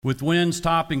With winds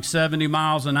topping 70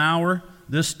 miles an hour,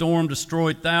 this storm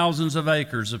destroyed thousands of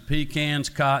acres of pecans,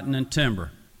 cotton, and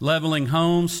timber, leveling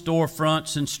homes,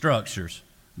 storefronts, and structures,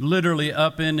 literally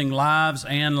upending lives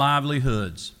and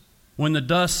livelihoods. When the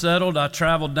dust settled, I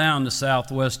traveled down to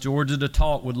southwest Georgia to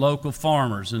talk with local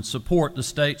farmers and support the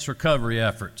state's recovery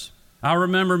efforts. I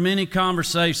remember many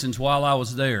conversations while I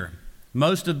was there.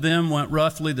 Most of them went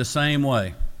roughly the same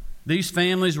way. These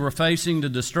families were facing the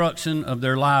destruction of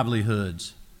their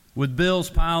livelihoods, with bills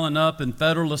piling up and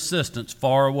federal assistance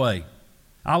far away.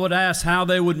 I would ask how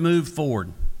they would move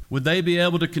forward. Would they be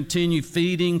able to continue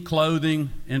feeding,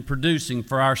 clothing, and producing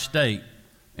for our state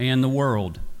and the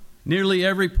world? Nearly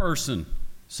every person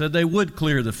said they would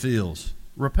clear the fields,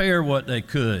 repair what they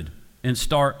could, and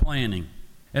start planning.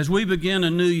 As we begin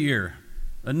a new year,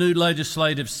 a new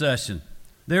legislative session,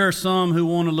 there are some who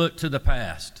want to look to the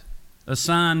past,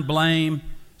 assign blame,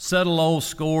 settle old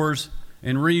scores,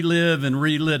 and relive and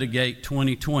relitigate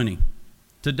 2020.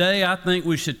 Today, I think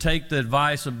we should take the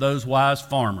advice of those wise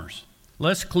farmers.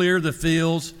 Let's clear the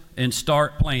fields and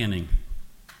start planning.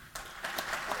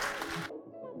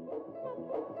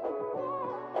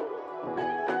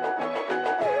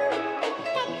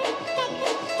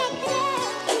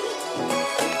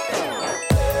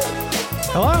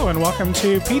 Hello and welcome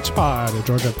to Peach Pod, a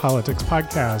Georgia politics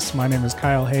podcast. My name is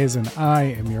Kyle Hayes and I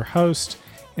am your host.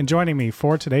 And joining me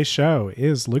for today's show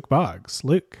is Luke Boggs.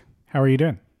 Luke, how are you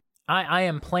doing? I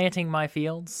am planting my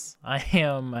fields. I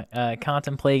am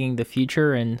contemplating the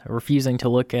future and refusing to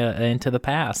look into the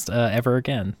past ever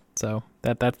again. So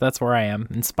that's where I am,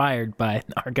 inspired by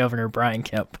our Governor Brian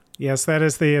Kemp. Yes, that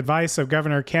is the advice of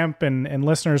Governor Kemp. And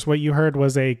listeners, what you heard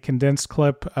was a condensed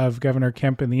clip of Governor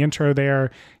Kemp in the intro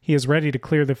there. He is ready to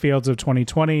clear the fields of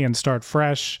 2020 and start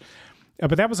fresh.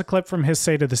 But that was a clip from his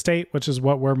State of the State, which is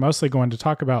what we're mostly going to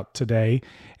talk about today.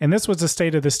 And this was a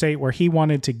State of the State where he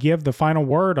wanted to give the final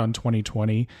word on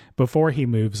 2020 before he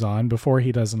moves on, before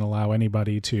he doesn't allow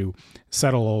anybody to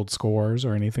settle old scores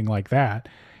or anything like that.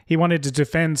 He wanted to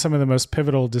defend some of the most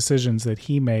pivotal decisions that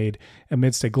he made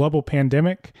amidst a global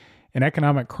pandemic, an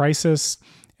economic crisis,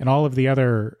 and all of the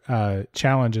other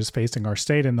challenges facing our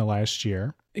state in the last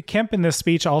year. Kemp in this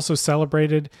speech also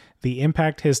celebrated the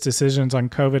impact his decisions on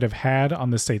COVID have had on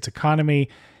the state's economy.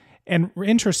 And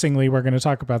interestingly, we're going to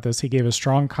talk about this. He gave a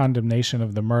strong condemnation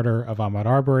of the murder of Ahmaud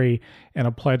Arbery and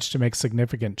a pledge to make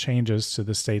significant changes to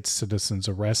the state's citizens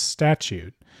arrest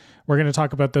statute. We're going to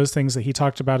talk about those things that he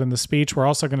talked about in the speech. We're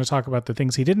also going to talk about the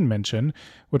things he didn't mention,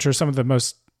 which are some of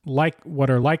the what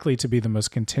are likely to be the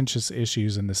most contentious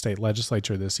issues in the state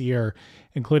legislature this year,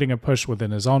 including a push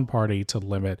within his own party to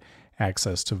limit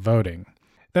access to voting.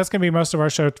 That's going to be most of our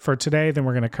show for today. Then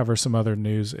we're going to cover some other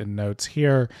news and notes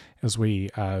here as we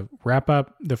wrap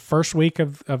up the first week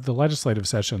of the legislative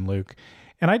session, Luke.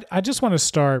 And I just want to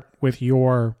start with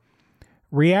your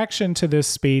reaction to this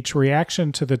speech,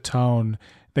 reaction to the tone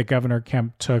that Governor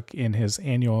Kemp took in his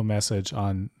annual message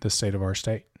on the state of our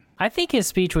state. I think his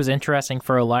speech was interesting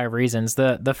for a lot of reasons.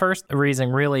 The first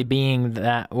reason really being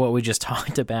that what we just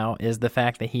talked about is the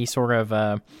fact that he sort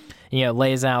of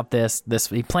lays out this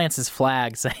he plants his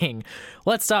flag saying,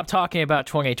 let's stop talking about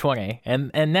 2020.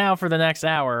 And now for the next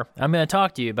hour, I'm going to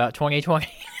talk to you about 2020,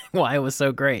 why it was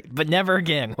so great. But never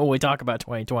again will we talk about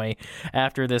 2020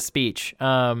 after this speech,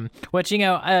 which,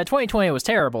 2020 was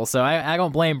terrible. So I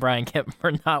don't blame Brian Kemp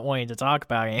for not wanting to talk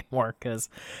about it anymore, because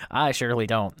I surely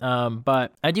don't.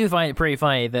 But I do find it pretty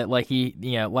funny that like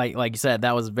you said,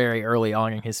 that was very early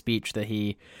on in his speech that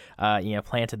he,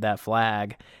 planted that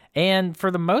flag. And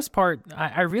for the most part,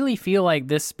 I really feel like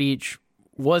this speech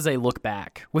was a look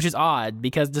back, which is odd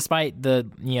because despite the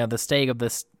state of the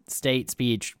state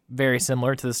speech very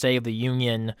similar to the State of the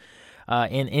Union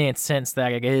in its sense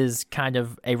that it is kind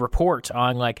of a report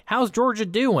on like, how's Georgia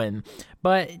doing?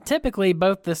 But typically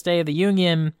both the State of the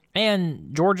Union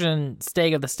and Georgian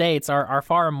State of the States are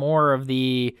far more of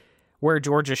the where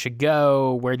Georgia should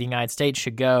go, where the United States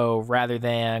should go, rather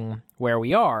than where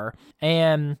we are.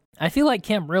 And I feel like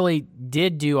Kemp really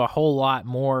did do a whole lot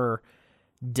more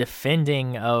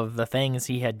defending of the things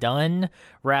he had done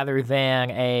rather than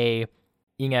a,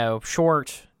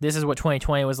 short, this is what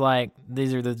 2020 was like,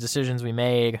 these are the decisions we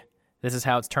made, this is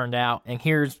how it's turned out, and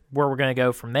here's where we're going to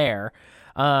go from there.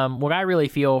 What I really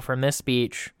feel from this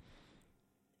speech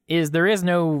is there is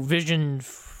no vision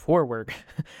forward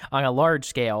on a large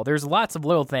scale. There's lots of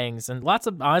little things and lots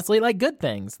of honestly like good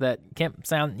things that Kemp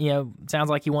sounds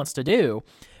like he wants to do.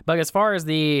 But as far as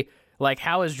the like,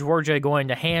 how is Georgia going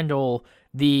to handle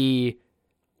the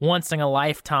once in a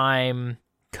lifetime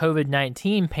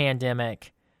COVID-19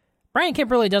 pandemic? Brian Kemp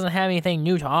really doesn't have anything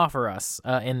new to offer us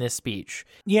in this speech.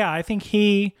 Yeah, I think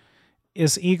he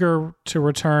is eager to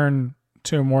return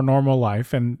to a more normal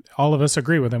life, and all of us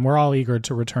agree with him. We're all eager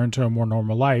to return to a more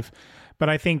normal life. But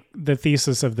I think the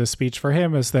thesis of this speech for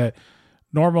him is that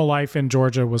normal life in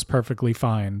Georgia was perfectly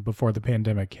fine before the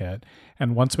pandemic hit.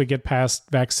 And once we get past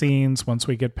vaccines, once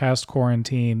we get past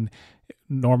quarantine,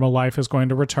 normal life is going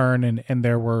to return, and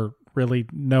there were really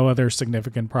no other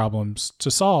significant problems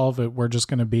to solve. We're just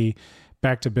going to be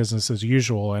back to business as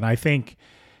usual. And I think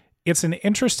it's an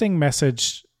interesting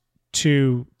message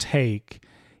to take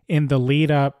in the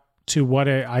lead up to what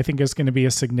I think is going to be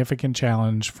a significant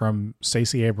challenge from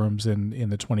Stacey Abrams in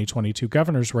the 2022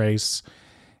 governor's race,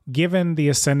 given the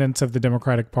ascendance of the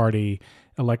Democratic Party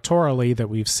electorally that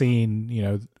we've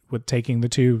seen, with taking the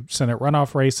 2 Senate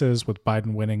runoff races, with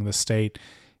Biden winning the state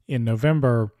in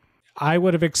November. I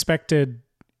would have expected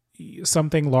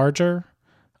something larger,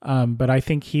 but I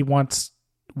think he wants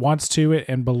to it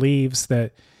and believes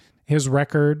that his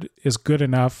record is good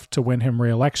enough to win him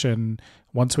re-election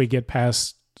once we get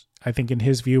past, I think in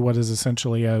his view, what is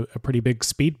essentially a pretty big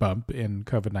speed bump in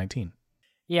COVID-19.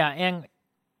 Yeah, and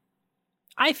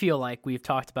I feel like we've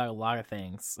talked about a lot of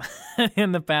things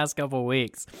in the past couple of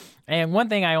weeks. And one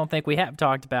thing I don't think we have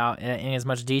talked about in as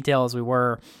much detail as we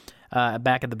were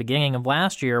back at the beginning of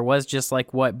last year was just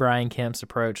like what Brian Kemp's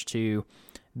approach to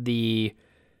the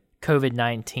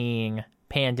COVID-19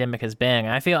 pandemic has been.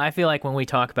 And I feel like when we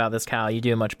talk about this, Kyle, you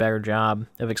do a much better job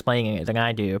of explaining it than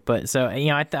I do. But so,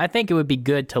 I think it would be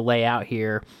good to lay out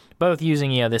here, both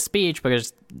using, this speech, but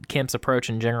just Kemp's approach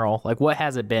in general. Like, what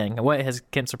has it been? What has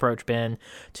Kemp's approach been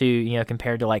to,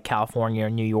 compared to like California or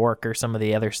New York or some of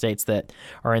the other states that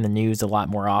are in the news a lot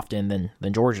more often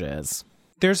than Georgia is?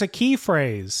 There's a key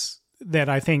phrase that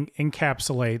I think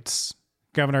encapsulates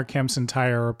Governor Kemp's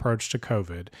entire approach to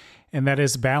COVID, and that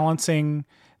is balancing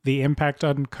the impact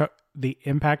of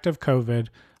COVID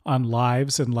on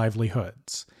lives and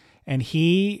livelihoods. And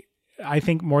he, I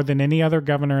think more than any other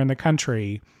governor in the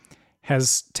country,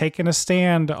 has taken a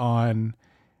stand on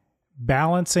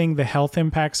balancing the health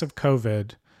impacts of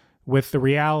COVID with the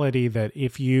reality that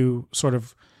if you sort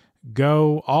of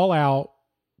go all out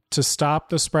to stop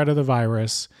the spread of the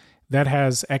virus, that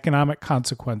has economic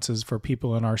consequences for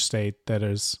people in our state that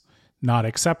is not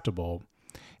acceptable.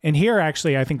 And here,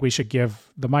 actually, I think we should give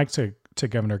the mic to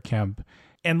Governor Kemp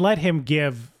and let him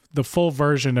give the full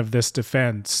version of this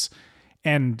defense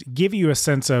and give you a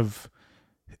sense of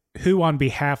who on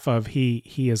behalf of he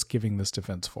is giving this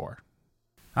defense for.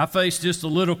 I faced just a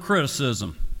little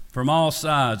criticism from all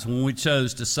sides when we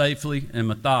chose to safely and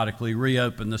methodically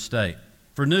reopen the state.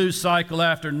 For news cycle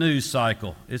after news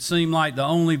cycle, it seemed like the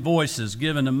only voices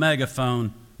given a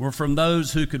megaphone were from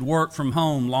those who could work from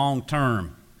home long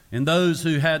term and those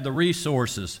who had the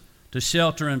resources to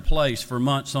shelter in place for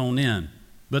months on end.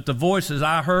 But the voices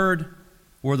I heard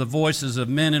were the voices of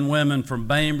men and women from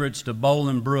Bainbridge to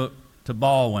Bolingbrook to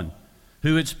Baldwin,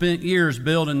 who had spent years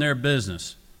building their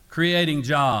business, creating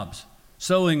jobs,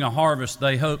 sowing a harvest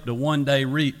they hoped to one day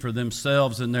reap for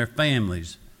themselves and their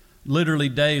families, literally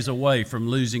days away from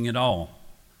losing it all.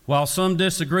 While some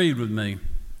disagreed with me,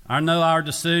 I know our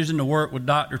decision to work with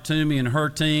Dr. Toomey and her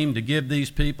team to give these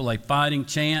people a fighting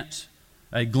chance,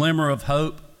 a glimmer of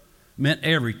hope, meant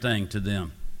everything to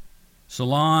them.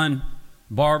 Salon,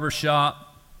 barbershop,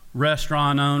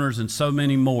 restaurant owners, and so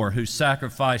many more who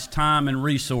sacrificed time and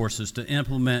resources to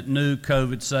implement new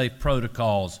COVID-safe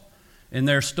protocols in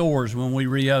their stores when we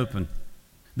reopened.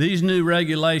 These new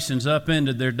regulations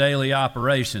upended their daily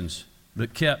operations,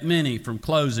 but kept many from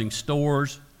closing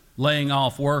stores, laying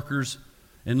off workers,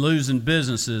 and losing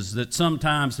businesses that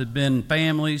sometimes had been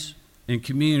families and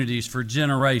communities for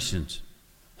generations.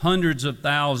 Hundreds of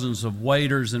thousands of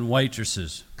waiters and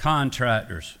waitresses,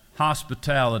 contractors,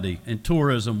 hospitality and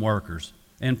tourism workers,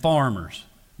 and farmers.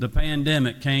 The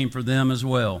pandemic came for them as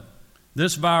well.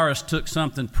 This virus took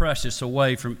something precious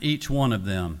away from each one of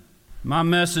them. My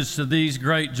message to these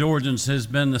great Georgians has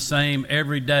been the same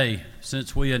every day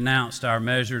since we announced our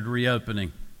measured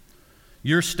reopening.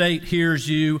 Your state hears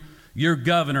you, your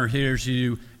governor hears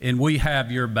you, and we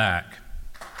have your back.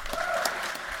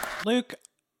 Luke,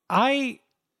 I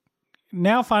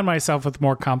now find myself with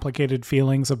more complicated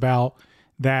feelings about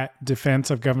that defense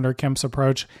of Governor Kemp's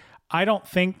approach. I don't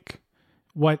think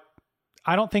that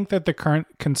the current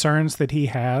concerns that he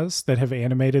has that have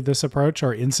animated this approach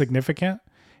are insignificant.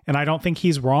 And I don't think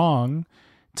he's wrong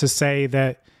to say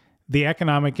that the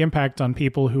economic impact on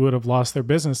people who would have lost their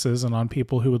businesses and on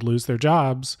people who would lose their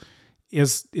jobs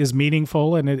is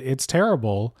meaningful, and it's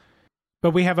terrible.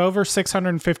 But we have over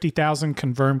 650,000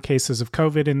 confirmed cases of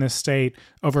COVID in this state.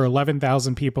 Over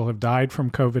 11,000 people have died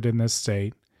from COVID in this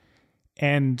state.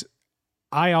 And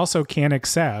I also can't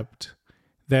accept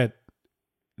that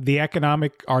the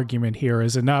economic argument here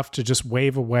is enough to just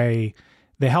wave away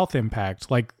the health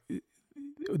impact. Like,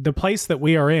 the place that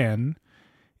we are in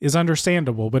is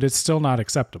understandable, but it's still not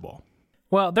acceptable.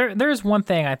 Well, there's one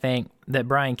thing I think that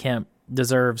Brian Kemp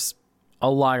deserves a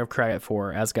lot of credit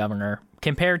for as governor,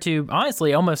 compared to,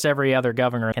 honestly, almost every other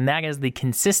governor, and that is the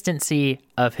consistency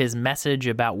of his message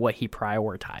about what he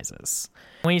prioritizes.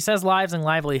 When he says lives and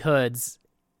livelihoods,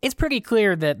 it's pretty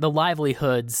clear that the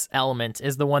livelihoods element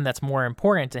is the one that's more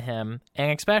important to him,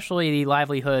 and especially the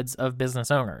livelihoods of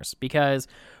business owners, because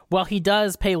while he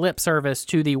does pay lip service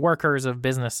to the workers of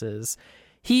businesses,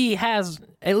 he has,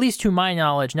 at least to my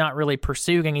knowledge, not really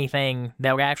pursued anything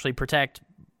that would actually protect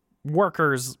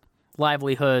workers'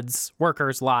 livelihoods,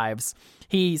 workers' lives.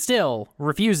 He still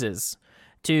refuses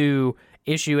to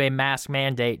issue a mask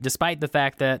mandate, despite the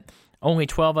fact that only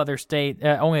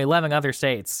 11 other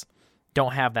states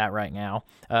don't have that right now,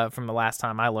 from the last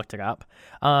time I looked it up.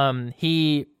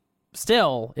 He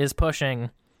still is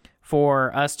pushing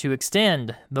for us to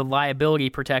extend the liability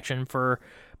protection for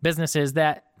businesses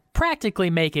that practically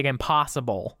make it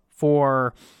impossible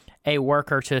for a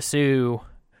worker to sue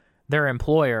their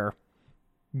employer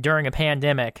during a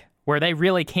pandemic, where they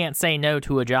really can't say no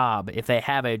to a job if they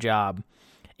have a job,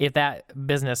 if that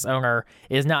business owner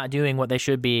is not doing what they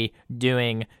should be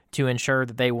doing to ensure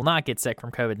that they will not get sick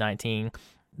from COVID-19.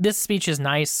 This speech is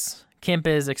nice. Kemp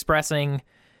is expressing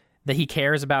that he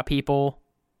cares about people,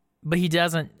 but he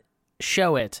doesn't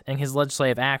show it in his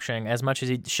legislative action as much as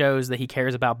he shows that he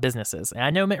cares about businesses. And I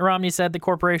know Mitt Romney said that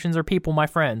corporations are people, my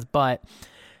friends, but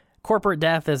corporate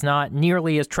death is not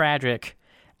nearly as tragic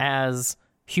as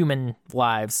human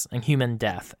lives and human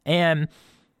death. And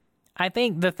I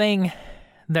think the thing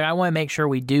that I want to make sure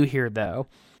we do here, though,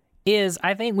 is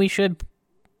I think we should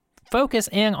focus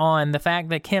in on the fact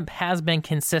that Kemp has been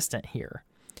consistent here.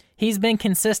 He's been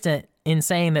consistent in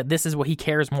saying that this is what he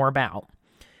cares more about,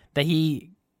 that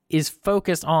he is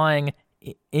focused on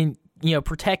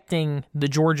protecting the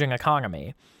Georgian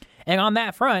economy. And on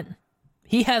that front,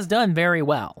 he has done very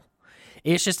well.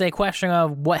 It's just a question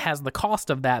of what has the cost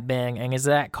of that been, and is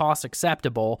that cost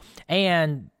acceptable?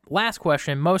 And last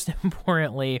question, most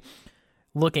importantly,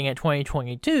 looking at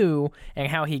 2022 and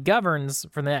how he governs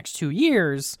for the next 2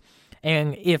 years,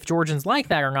 and if Georgians like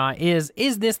that or not, is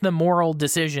this the moral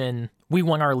decision we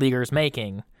want our leaders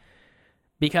making?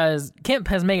 Because Kemp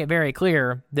has made it very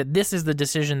clear that this is the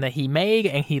decision that he made,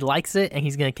 and he likes it, and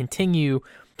he's going to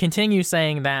continue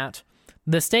saying that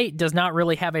the state does not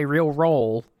really have a real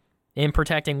role in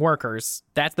protecting workers.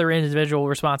 That's their individual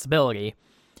responsibility.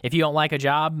 If you don't like a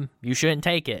job, you shouldn't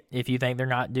take it if you think they're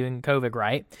not doing COVID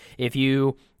right. If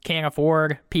you can't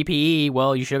afford PPE,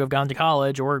 well, you should have gone to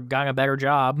college or gotten a better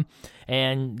job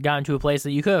and gotten to a place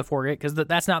that you could afford it, because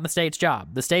that's not the state's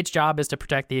job. The state's job is to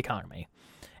protect the economy.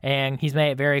 And he's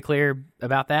made it very clear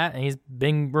about that, and he's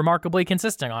been remarkably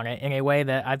consistent on it in a way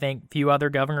that I think few other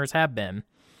governors have been.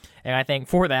 And I think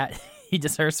for that, he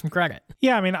deserves some credit.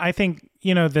 Yeah, I mean, I think,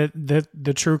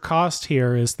 the true cost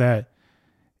here is that,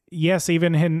 yes,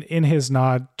 even in his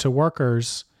nod to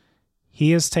workers, he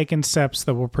has taken steps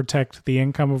that will protect the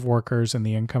income of workers and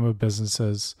the income of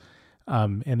businesses,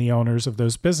 and the owners of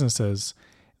those businesses.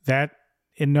 That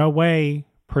in no way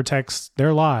protects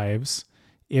their lives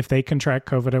if they contract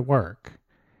COVID at work.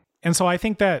 And so I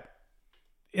think that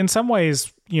in some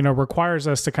ways, requires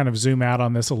us to kind of zoom out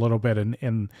on this a little bit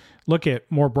and look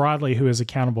at more broadly who is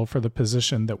accountable for the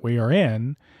position that we are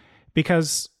in,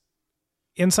 because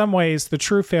in some ways, the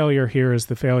true failure here is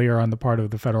the failure on the part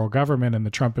of the federal government and the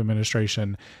Trump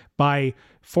administration by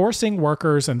forcing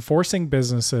workers and forcing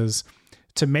businesses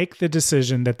to make the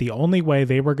decision that the only way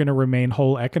they were going to remain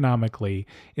whole economically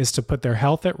is to put their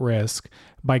health at risk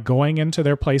by going into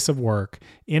their place of work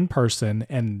in person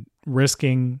and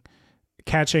risking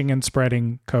catching and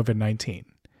spreading COVID-19.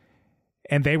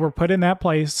 And they were put in that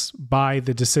place by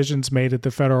the decisions made at the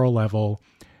federal level,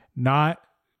 not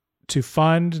to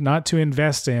fund, not to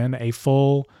invest in a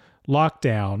full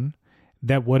lockdown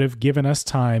that would have given us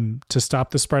time to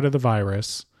stop the spread of the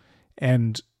virus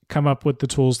and come up with the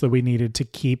tools that we needed to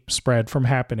keep spread from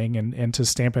happening and to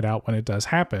stamp it out when it does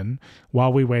happen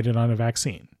while we waited on a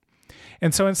vaccine.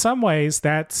 And so in some ways,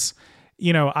 that's,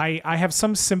 I have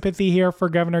some sympathy here for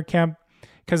Governor Kemp,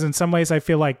 because in some ways I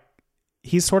feel like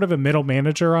he's sort of a middle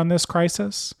manager on this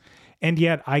crisis. And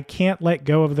yet I can't let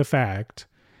go of the fact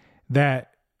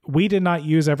that we did not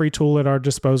use every tool at our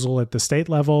disposal at the state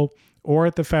level or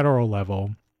at the federal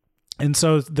level. And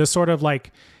so the sort of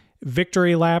like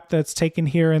victory lap that's taken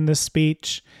here in this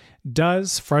speech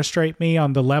does frustrate me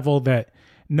on the level that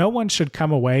no one should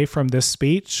come away from this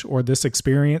speech or this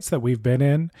experience that we've been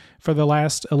in for the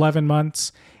last 11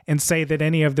 months and say that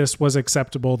any of this was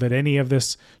acceptable, that any of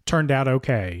this turned out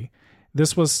okay.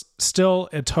 This was still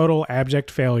a total abject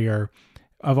failure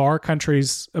of our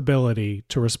country's ability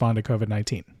to respond to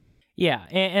COVID-19. Yeah,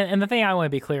 and the thing I want to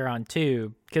be clear on,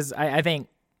 too, because I think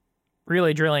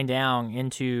really drilling down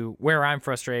into where I'm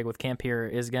frustrated with Kemp here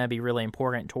is going to be really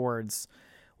important towards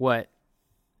what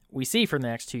we see for the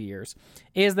next 2 years,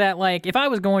 is that, like, if I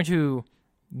was going to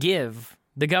give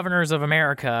the governors of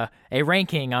America a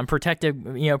ranking on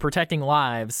protecting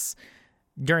lives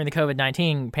during the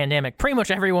COVID-19 pandemic, pretty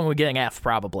much everyone would get an F,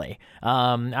 probably.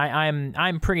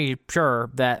 I'm pretty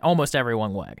sure that almost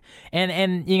everyone would.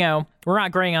 And we're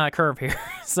not grading on a curve here,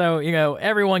 so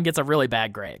everyone gets a really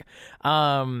bad grade.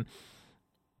 The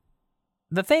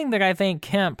thing that I think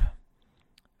Kemp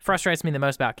frustrates me the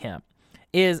most about Kemp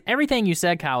is everything you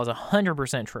said, Kyle, is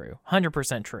 100% true.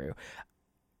 100% true.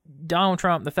 Donald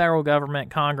Trump, the federal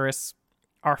government, Congress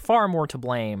are far more to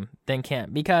blame than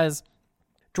Kemp, because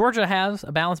Georgia has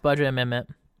a balanced budget amendment.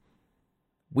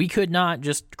 We could not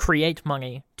just create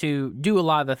money to do a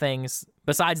lot of the things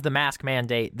besides the mask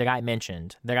mandate that I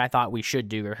mentioned that I thought we should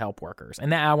do to help workers.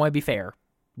 And that, I want to be fair,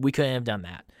 we couldn't have done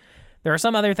that. There are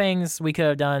some other things we could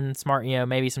have done smart,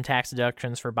 maybe some tax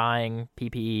deductions for buying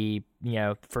PPE,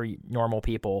 for normal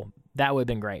people. That would have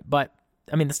been great. But,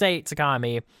 the state's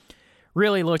economy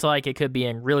really looked like it could be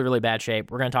in really, really bad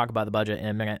shape. We're going to talk about the budget in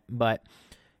a minute. But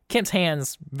Kemp's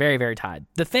hands very, very tied.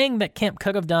 The thing that Kemp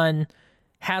could have done,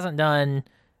 hasn't done,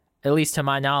 at least to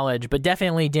my knowledge, but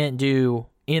definitely didn't do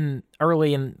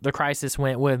early in the crisis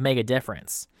when it would have made a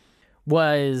difference,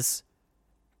 was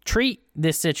treat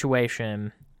this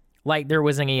situation like there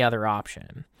was any other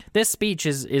option. This speech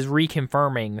is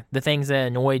reconfirming the things that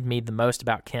annoyed me the most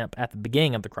about Kemp at the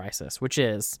beginning of the crisis, which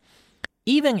is,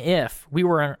 even if we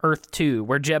were on Earth 2,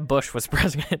 where Jeb Bush was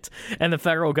president, and the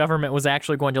federal government was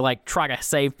actually going to try to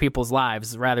save people's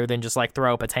lives rather than just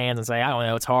throw up its hands and say, I don't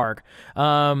know, it's hard.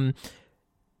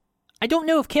 I don't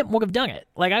know if Kemp would have done it.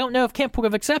 I don't know if Kemp would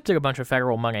have accepted a bunch of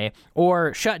federal money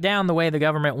or shut down the way the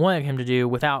government wanted him to do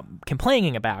without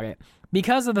complaining about it,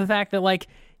 because of the fact that,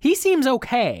 he seems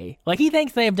okay. He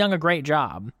thinks they have done a great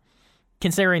job,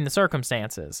 considering the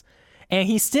circumstances. And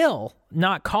he's still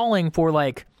not calling for,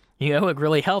 it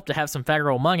really helped to have some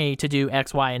federal money to do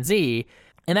X, Y, and Z.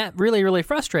 And that really, really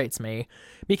frustrates me,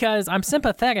 because I'm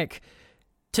sympathetic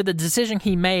to the decision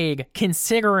he made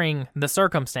considering the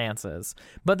circumstances.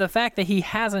 But the fact that he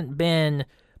hasn't been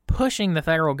pushing the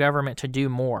federal government to do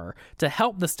more, to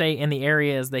help the state in the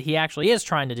areas that he actually is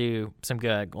trying to do some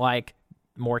good, like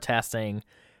more testing,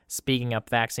 speeding up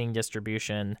vaccine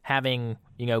distribution, having,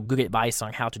 good advice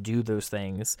on how to do those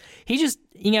things. He just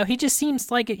seems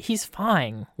like he's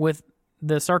fine with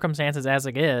the circumstances as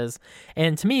it is.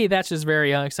 And to me, that's just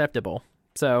very unacceptable.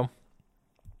 So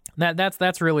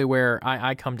that's really where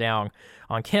I come down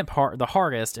on Kemp the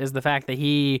hardest, is the fact that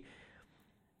he's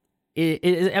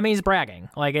bragging.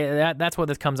 That's what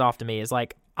this comes off to me, is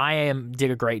I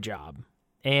did a great job.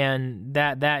 And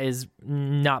that is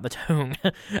not the tone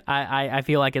I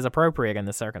feel like is appropriate in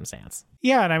this circumstance.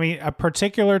 Yeah, and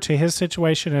particular to his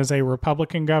situation as a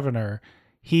Republican governor,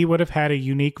 he would have had a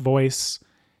unique voice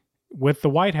with the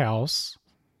White House,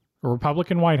 a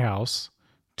Republican White House,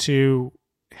 to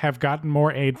have gotten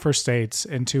more aid for states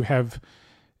and to have,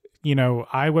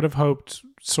 I would have hoped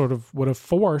would have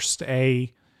forced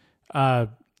a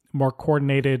more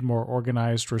coordinated, more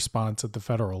organized response at the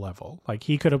federal level.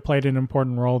 He could have played an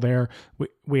important role there.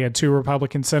 We had two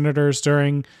Republican senators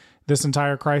during this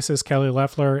entire crisis, Kelly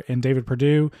Loeffler and David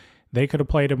Perdue. They could have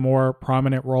played a more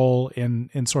prominent role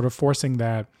in sort of forcing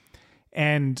that.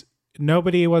 And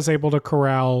nobody was able to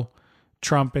corral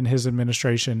Trump and his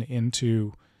administration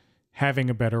into having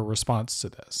a better response to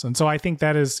this. And so I think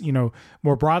that is,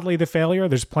 more broadly the failure.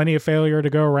 There's plenty of failure to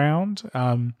go around.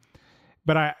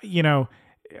 But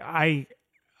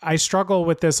I struggle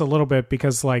with this a little bit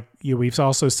because we've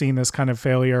also seen this kind of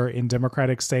failure in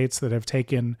Democratic states that have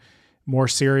taken more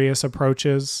serious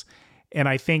approaches. And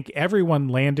I think everyone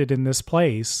landed in this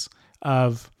place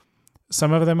of,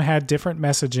 some of them had different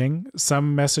messaging.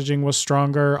 Some messaging was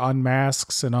stronger on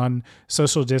masks and on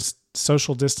social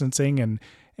distancing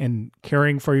and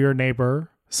caring for your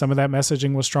neighbor. Some of that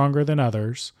messaging was stronger than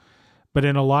others. But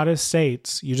in a lot of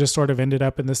states, you just sort of ended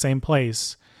up in the same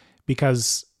place,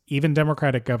 because even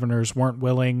Democratic governors weren't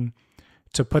willing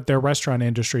to put their restaurant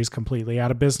industries completely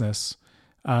out of business.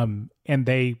 And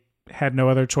they had no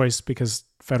other choice because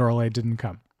federal aid didn't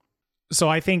come. So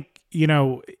I think,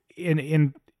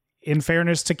 in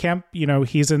fairness to Kemp,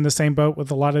 he's in the same boat with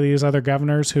a lot of these other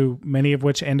governors, many of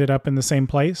which ended up in the same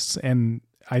place. And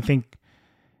I think,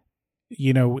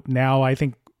 now I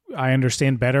think I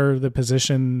understand better the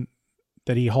position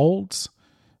that he holds.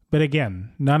 But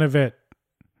again, none of it,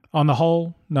 on the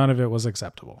whole, none of it was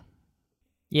acceptable.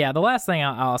 Yeah, the last thing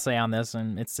I'll say on this,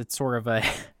 and it's sort of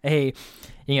a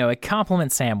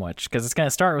compliment sandwich, because it's going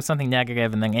to start with something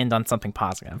negative and then end on something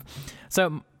positive.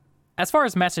 So as far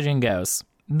as messaging goes,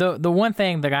 the one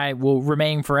thing that I will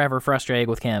remain forever frustrated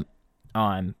with Kemp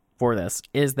on for this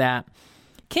is that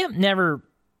Kemp never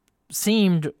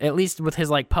seemed, at least with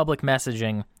his public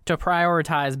messaging, to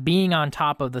prioritize being on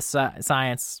top of the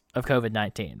science of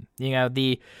COVID-19.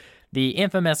 The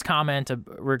infamous comment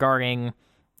regarding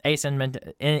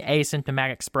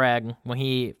asymptomatic spread when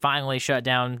he finally shut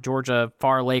down Georgia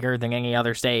far later than any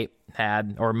other state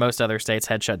had, or most other states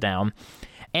had shut down.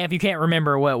 And if you can't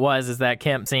remember what it was, is that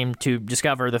Kemp seemed to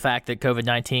discover the fact that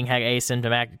COVID-19 had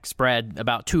asymptomatic spread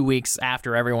about 2 weeks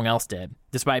after everyone else did,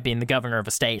 despite being the governor of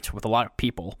a state with a lot of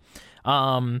people.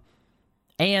 And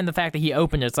the fact that he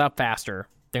opened us up faster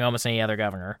than almost any other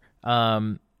governor.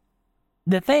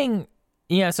 The thing,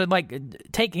 so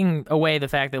taking away the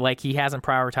fact that he hasn't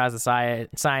prioritized the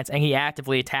science, and he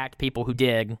actively attacked people who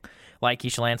did, like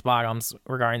Keisha Lance Bottoms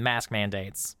regarding mask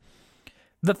mandates.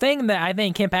 The thing that I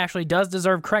think Kemp actually does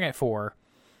deserve credit for,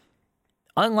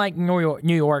 unlike New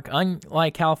York,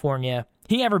 unlike California,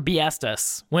 he never BS'd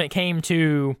us when it came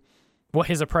to what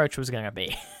his approach was going to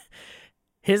be.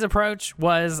 His approach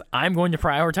was, I'm going to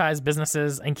prioritize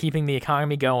businesses and keeping the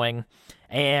economy going,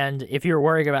 and if you're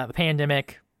worried about the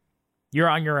pandemic, you're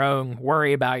on your own.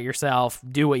 Worry about yourself.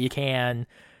 Do what you can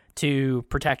to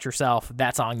protect yourself.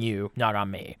 That's on you, not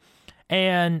on me.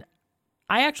 And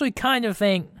I actually kind of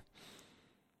think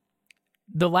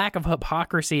the lack of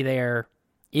hypocrisy there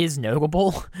is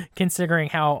notable, considering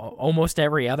how almost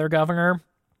every other governor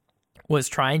was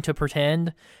trying to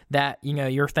pretend that,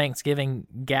 your Thanksgiving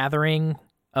gathering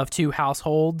of two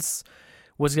households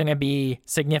was going to be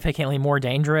significantly more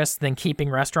dangerous than keeping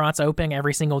restaurants open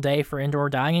every single day for indoor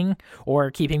dining,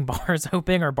 or keeping bars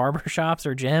open, or barbershops,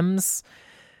 or gyms.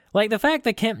 The fact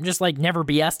that Kemp just, never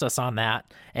BS'd us on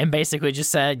that, and basically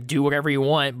just said, do whatever you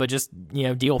want, but just,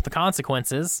 deal with the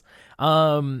consequences.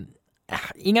 I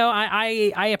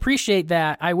appreciate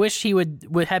that. I wish he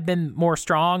would have been more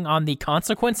strong on the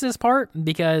consequences part,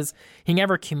 because he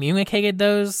never communicated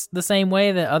those the same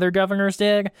way that other governors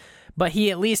did. But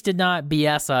he at least did not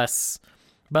BS us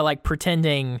by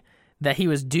pretending that he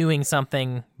was doing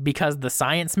something because the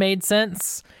science made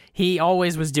sense. He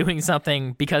always was doing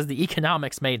something because the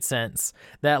economics made sense.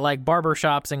 That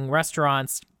barbershops and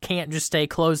restaurants can't just stay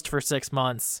closed for 6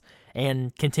 months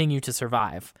and continue to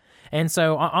survive. And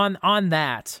so on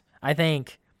that, I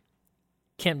think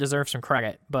Kemp deserves some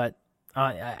credit. But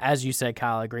as you said,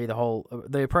 Kyle, I agree.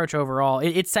 The approach overall,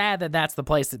 it's sad that that's the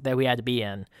place that we had to be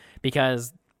in,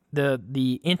 because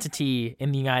the entity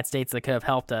in the United States that could have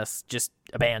helped us just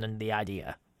abandoned the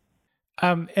idea.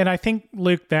 And I think,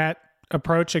 Luke, that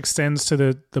approach extends to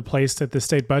the place that the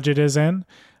state budget is in.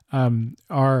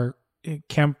 Our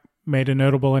Kemp made a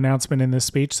notable announcement in this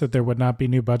speech that there would not be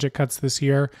new budget cuts this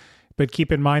year. But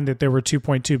keep in mind that there were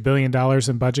 $2.2 billion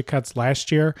in budget cuts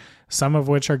last year, some of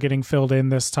which are getting filled in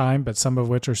this time, but some of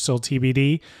which are still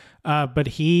TBD. But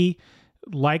he,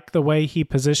 like the way he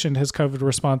positioned his COVID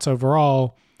response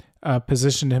overall,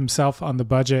 positioned himself on the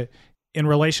budget in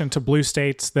relation to blue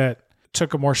states that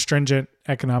took a more stringent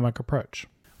economic approach.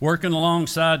 Working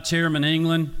alongside Chairman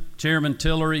England, Chairman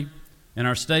Tillery, and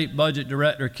our state budget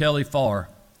director, Kelly Farr,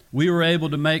 we were able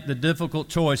to make the difficult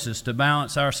choices to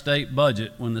balance our state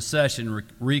budget when the session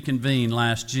reconvened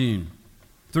last June.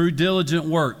 Through diligent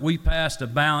work, we passed a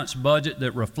balanced budget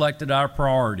that reflected our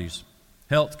priorities: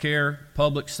 healthcare,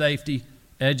 public safety,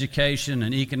 education,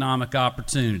 and economic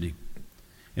opportunity.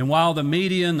 And while the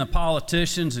media and the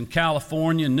politicians in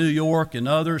California, New York, and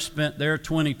others spent their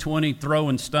 2020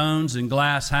 throwing stones in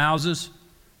glass houses,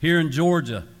 here in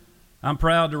Georgia, I'm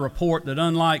proud to report that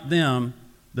unlike them,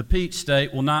 the Peach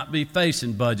State will not be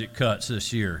facing budget cuts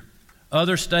this year.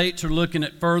 Other states are looking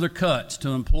at further cuts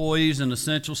to employees and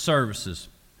essential services.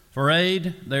 For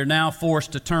aid, they're now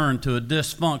forced to turn to a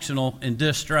dysfunctional and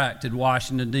distracted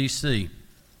Washington, D.C.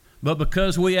 But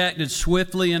because we acted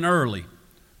swiftly and early,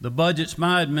 the budgets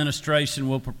my administration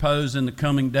will propose in the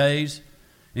coming days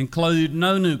include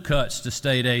no new cuts to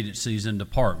state agencies and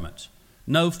departments,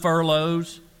 no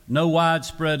furloughs, no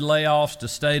widespread layoffs to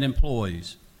state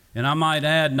employees, and I might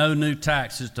add, no new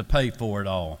taxes to pay for it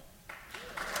all.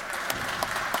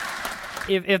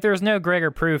 If there's no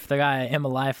greater proof that I am a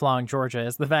lifelong Georgia,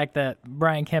 is the fact that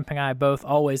Brian Kemp and I both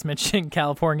always mention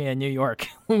California and New York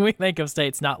when we think of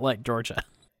states not like Georgia.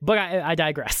 But I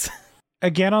digress.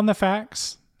 Again, on the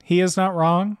facts, he is not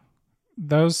wrong.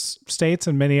 those states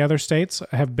and many other states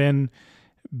have been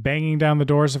banging down the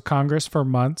doors of Congress for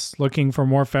months, looking for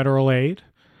more federal aid.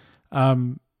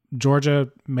 Georgia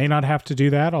may not have to do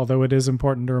that, although it is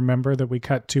important to remember that we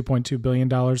cut $2.2 billion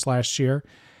last year.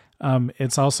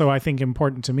 It's also, I think,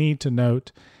 important to me to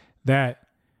note that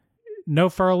no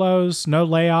furloughs, no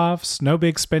layoffs, no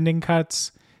big spending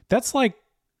cuts. That's like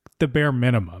the bare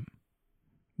minimum.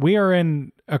 We are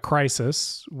in a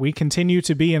crisis. We continue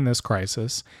to be in this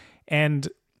crisis. And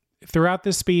throughout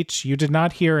this speech, you did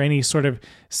not hear any sort of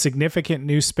significant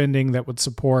new spending that would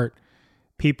support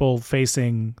people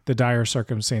facing the dire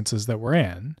circumstances that we're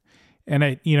in. And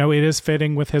it is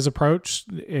fitting with his approach.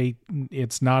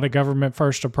 It's not a government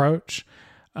first approach.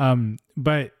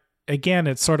 But again,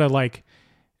 it's sort of like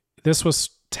this was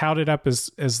touted up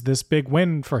as this big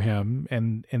win for him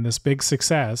and this big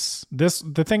success.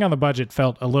 The thing on the budget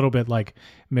felt a little bit like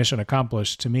mission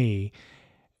accomplished to me,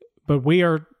 but we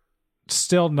are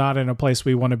still not in a place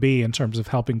we want to be in terms of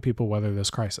helping people weather this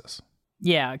crisis.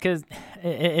 Yeah, because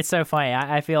it's so funny.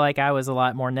 I feel like I was a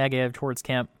lot more negative towards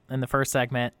Kemp in the first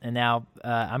segment, and now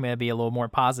I'm going to be a little more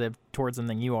positive towards him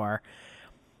than you are.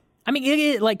 I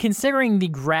mean, like considering the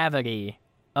gravity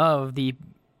of the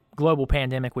global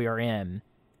pandemic we are in,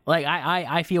 like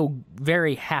I feel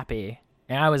very happy,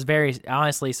 and I was very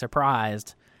honestly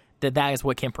surprised that is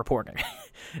what Kemp reported.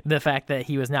 The fact that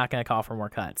he was not going to call for more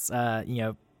cuts.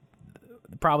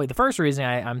 Probably the first reason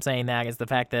I'm saying that is the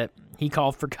fact that he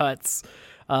called for cuts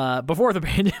before the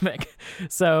pandemic.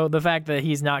 So the fact that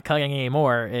he's not cutting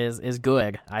anymore is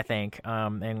good, I think,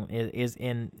 and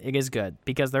it is good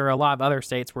because there are a lot of other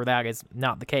states where that is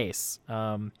not the case.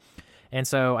 And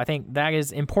so I think that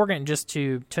is important just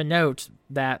to note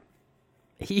that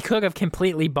he could have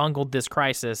completely bungled this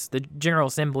crisis. The General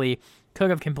Assembly could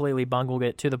have completely bungled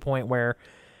it to the point where,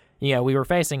 we were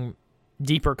facing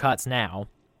deeper cuts now.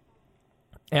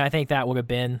 And I think that would have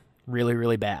been really,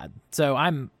 really bad. So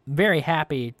I'm very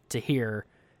happy to hear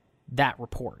that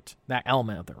report, that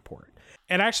element of the report.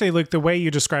 And actually, Luke, the way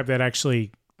you described that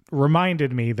actually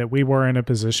reminded me that we were in a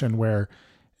position where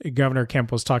Governor Kemp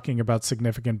was talking about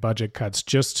significant budget cuts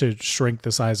just to shrink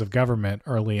the size of government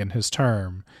early in his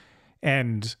term.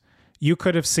 And you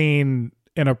could have seen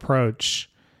an approach,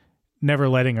 never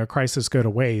letting a crisis go to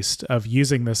waste, of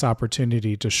using this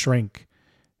opportunity to shrink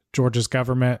Georgia's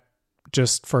government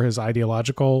just for his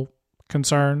ideological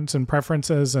concerns and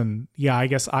preferences. And yeah, I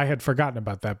guess I had forgotten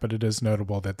about that, but it is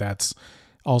notable that that's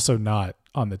also not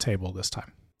on the table this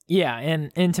time. Yeah,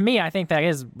 and to me, I think that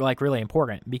is like really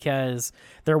important because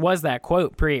there was that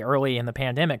quote pretty early in the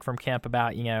pandemic from Kemp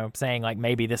about, saying like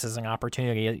maybe this is an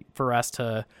opportunity for us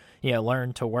to,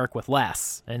 learn to work with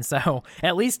less. And so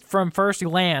at least from first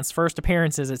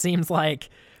appearances, it seems like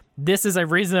this is a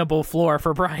reasonable floor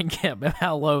for Brian Kemp of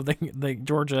how low the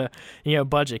Georgia,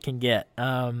 budget can get.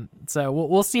 So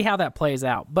we'll see how that plays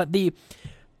out. But the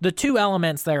two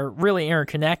elements that are really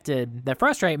interconnected that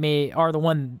frustrate me are the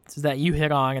ones that you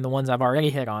hit on and the ones I've already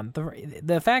hit on.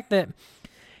 The fact that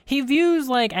he views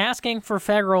like asking for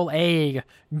federal aid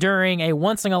during a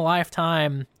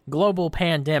once-in-a-lifetime global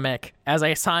pandemic as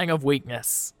a sign of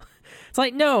weakness. It's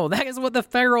like, no, that is what the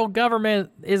federal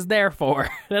government is there for.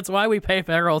 That's why we pay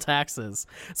federal taxes.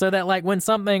 So that like when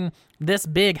something this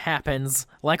big happens,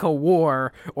 like a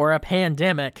war or a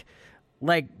pandemic,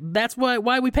 like that's why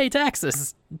we pay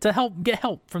taxes, to get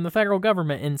help from the federal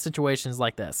government in situations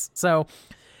like this. So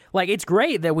like it's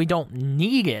great that we don't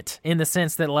need it in the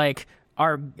sense that like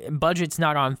our budget's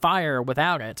not on fire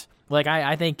without it. Like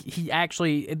I think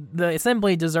the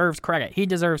Assembly deserves credit. He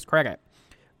deserves credit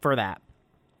for that.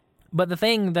 But the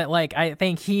thing that, like, I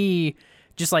think he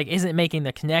just, like, isn't making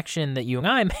the connection that you and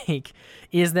I make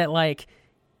is that, like,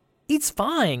 it's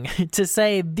fine to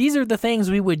say these are the things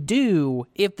we would do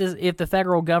if the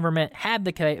federal government had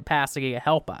the capacity to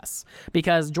help us.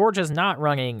 Because Georgia's not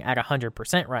running at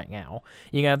 100% right now.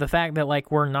 The fact that,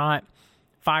 like, we're not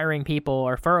firing people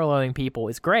or furloughing people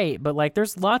is great, but, like,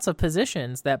 there's lots of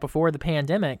positions that before the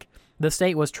pandemic the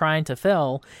state was trying to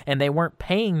fill, and they weren't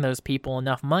paying those people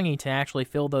enough money to actually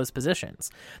fill those positions.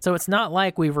 So it's not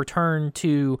like we've returned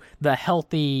to the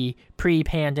healthy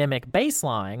pre-pandemic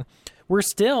baseline. We're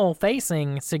still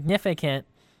facing significant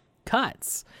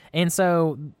cuts. And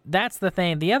so that's the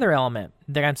thing. The other element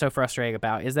that I'm so frustrated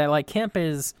about is that, like, Kemp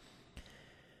is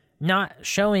not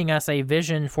showing us a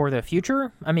vision for the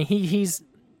future. I mean,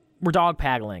 we're dog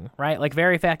paddling, right? Like,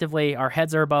 very effectively, our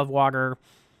heads are above water,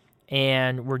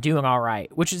 and we're doing all right,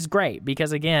 which is great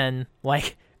because, again,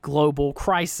 like global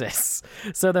crisis.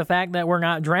 So the fact that we're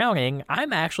not drowning,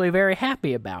 I'm actually very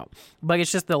happy about. But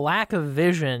it's just the lack of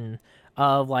vision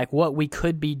of like what we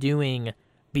could be doing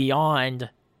beyond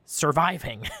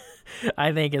surviving,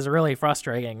 I think is really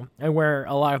frustrating, and where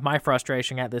a lot of my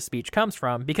frustration at this speech comes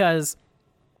from, because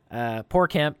poor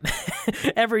Kemp,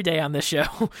 every day on this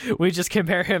show, we just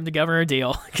compare him to Governor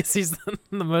Deal because he's the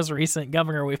most recent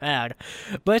governor we've had.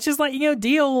 But it's just like,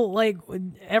 Deal, like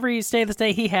every state of the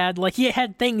state he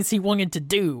had things he wanted to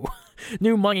do,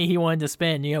 new money he wanted to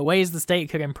spend, ways the state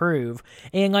could improve.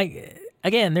 And like,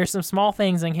 again, there's some small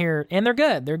things in here, and they're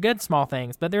good. They're good small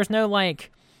things, but there's no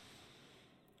like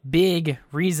big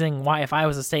reason why if I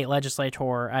was a state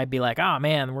legislator, I'd be like, oh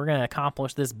man, we're going to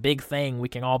accomplish this big thing we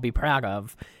can all be proud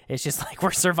of. It's just like we're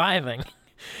surviving,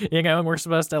 and we're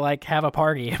supposed to like have a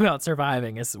party about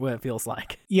surviving is what it feels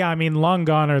like. Yeah, I mean, long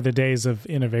gone are the days of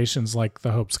innovations like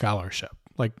the Hope Scholarship.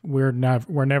 Like we're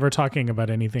never talking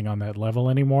about anything on that level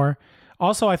anymore.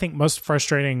 Also, I think most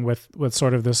frustrating with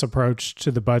sort of this approach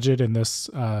to the budget and this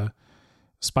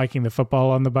spiking the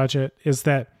football on the budget is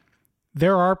that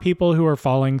there are people who are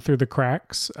falling through the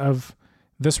cracks of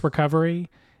this recovery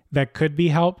that could be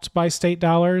helped by state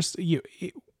dollars.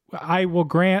 I will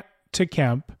grant to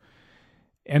Kemp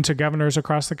and to governors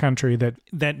across the country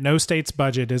that no state's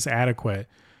budget is adequate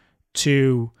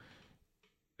to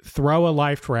throw a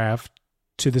life raft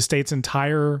to the state's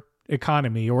entire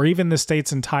economy, or even the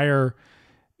state's entire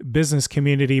business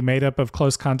community made up of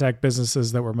close contact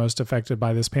businesses that were most affected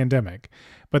by this pandemic.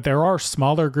 But there are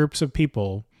smaller groups of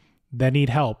people that need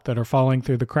help, that are falling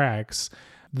through the cracks.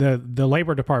 The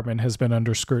Labor Department has been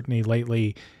under scrutiny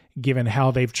lately, given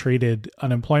how they've treated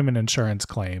unemployment insurance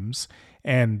claims.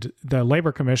 And the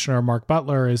Labor Commissioner, Mark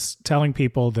Butler, is telling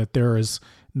people that there is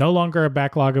no longer a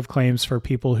backlog of claims for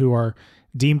people who are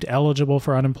deemed eligible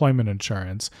for unemployment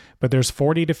insurance, but there's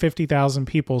 40 to 50,000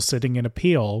 people sitting in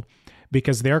appeal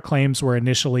because their claims were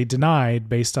initially denied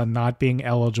based on not being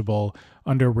eligible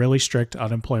under really strict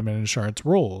unemployment insurance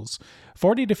rules.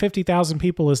 40 to 50,000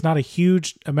 people is not a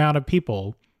huge amount of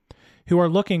people who are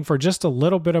looking for just a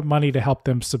little bit of money to help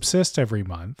them subsist every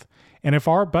month. And if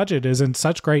our budget is in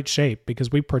such great shape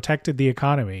because we protected the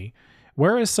economy,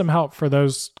 where is some help for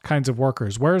those kinds of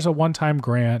workers? Where is a one-time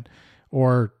grant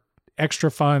or extra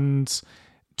funds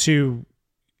to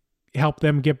help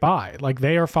them get by? Like,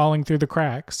 they are falling through the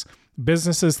cracks.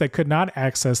 Businesses that could not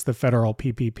access the federal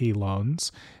PPP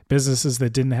loans, businesses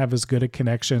that didn't have as good of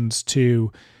connections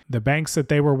to the banks that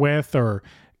they were with, or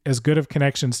as good of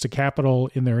connections to capital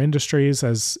in their industries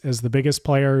as the biggest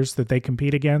players that they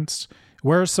compete against.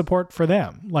 Where's support for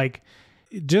them? Like,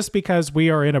 just because we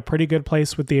are in a pretty good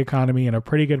place with the economy and a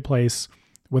pretty good place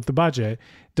with the budget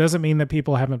doesn't mean that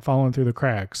people haven't fallen through the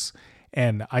cracks.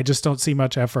 And I just don't see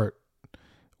much effort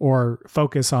or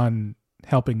focus on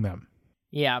helping them.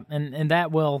 Yeah, and that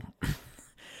will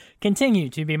continue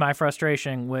to be my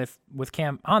frustration with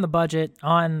Kemp on the budget,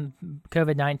 on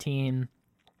COVID-19,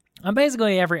 on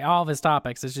basically all of his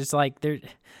topics. It's just like there's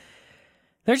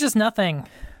just nothing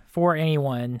for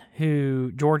anyone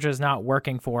who Georgia's not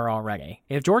working for already.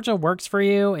 If Georgia works for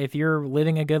you, if you're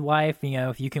living a good life,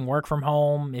 if you can work from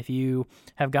home, if you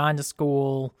have gone to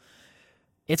school,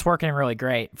 it's working really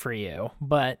great for you.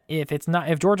 But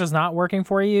if Georgia's not working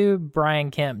for you, Brian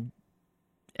Kemp,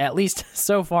 at least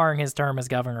so far in his term as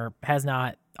governor, has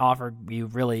not offered you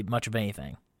really much of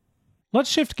anything. Let's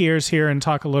shift gears here and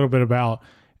talk a little bit about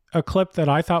a clip that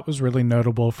I thought was really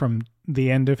notable from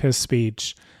the end of his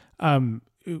speech.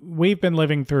 We've been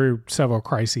living through several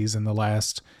crises in the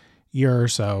last year or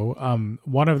so.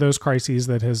 One of those crises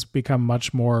that has become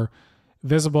much more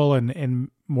visible and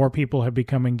more people have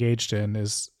become engaged in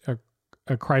is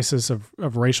a crisis of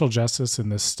racial justice in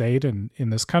this state and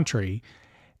in this country.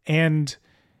 And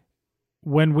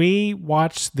when we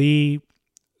watched the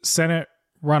Senate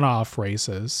runoff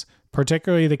races,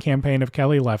 particularly the campaign of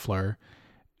Kelly Loeffler,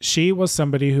 she was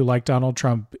somebody who, like Donald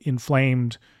Trump,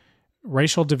 inflamed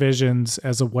racial divisions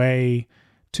as a way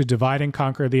to divide and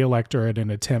conquer the electorate in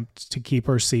an attempt to keep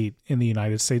her seat in the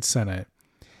United States Senate.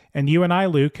 And you and I,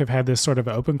 Luke, have had this sort of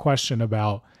open question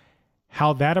about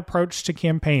how that approach to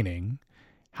campaigning,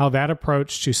 how that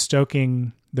approach to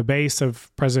stoking the base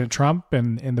of President Trump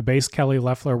and the base Kelly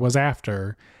Loeffler was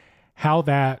after, how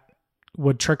that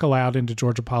would trickle out into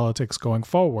Georgia politics going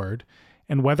forward,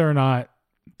 and whether or not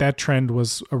that trend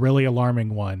was a really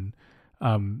alarming one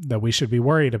that we should be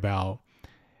worried about.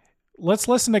 Let's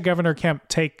listen to Governor Kemp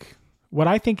take what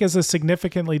I think is a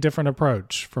significantly different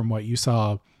approach from what you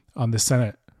saw on the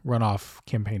Senate runoff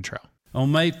campaign trail. On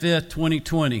May 5th,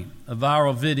 2020, a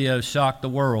viral video shocked the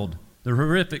world. The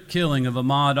horrific killing of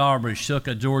Ahmaud Arbery shook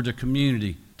a Georgia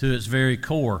community to its very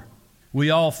core. We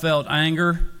all felt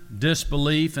anger,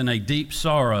 disbelief, and a deep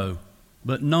sorrow,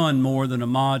 but none more than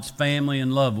Ahmaud's family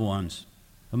and loved ones.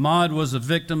 Ahmaud was a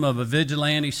victim of a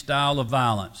vigilante style of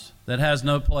violence that has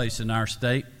no place in our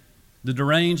state. The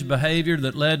deranged behavior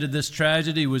that led to this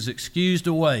tragedy was excused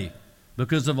away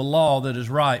because of a law that is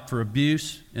ripe for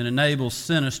abuse and enables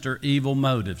sinister, evil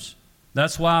motives.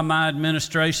 That's why my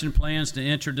administration plans to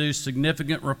introduce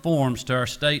significant reforms to our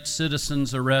state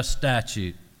citizens arrest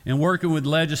statute. In working with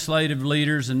legislative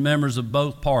leaders and members of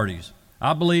both parties,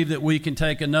 I believe that we can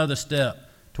take another step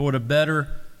toward a better,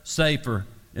 safer,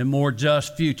 and more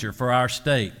just future for our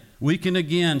state. We can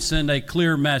again send a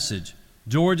clear message.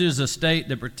 Georgia is a state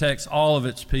that protects all of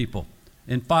its people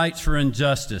and fights for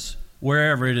injustice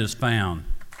wherever it is found.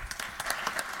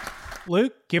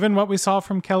 Luke, given what we saw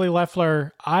from Kelly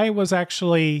Loeffler, I was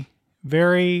actually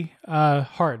very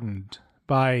heartened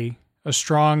by a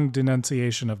strong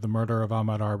denunciation of the murder of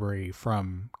Ahmaud Arbery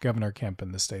from Governor Kemp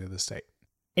in the state of the state.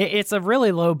 It's a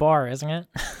really low bar, isn't it?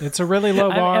 It's a really low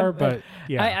bar, but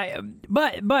yeah.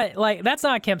 But like, that's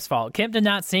not Kemp's fault. Kemp did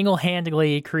not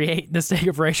single-handedly create the state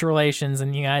of racial relations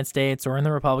in the United States or in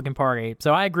the Republican Party.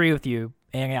 So I agree with you,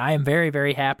 and I am very,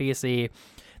 very happy to see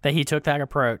that he took that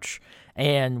approach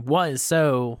and was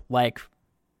so, like,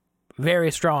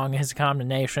 very strong in his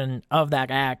condemnation of that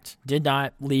act, did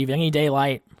not leave any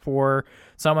daylight for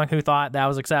someone who thought that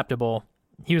was acceptable.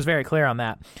 He was very clear on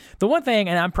that. The one thing,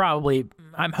 and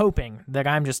I'm hoping that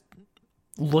I'm just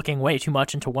looking way too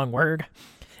much into one word,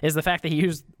 is the fact that he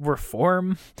used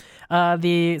reform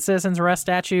the citizens arrest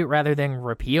statute rather than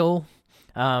repeal,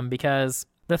 because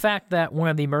the fact that one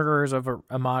of the murderers of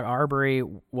Ahmaud Arbery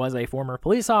was a former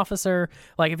police officer,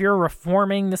 like, if you're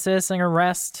reforming the citizen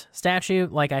arrest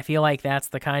statute, like, I feel like that's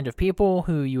the kind of people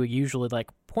who you would usually, like,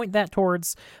 point that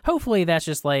towards. Hopefully that's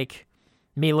just, like,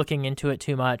 me looking into it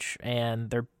too much, and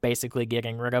they're basically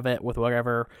getting rid of it with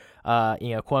whatever,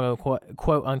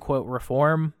 quote unquote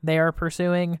reform they are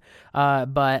pursuing.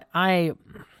 But I'm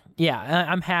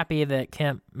happy that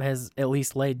Kemp has at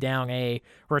least laid down a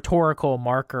rhetorical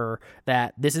marker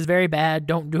that this is very bad,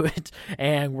 don't do it,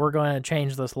 and we're going to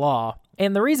change this law.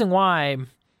 And the reason why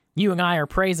you and I are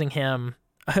praising him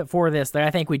for this, that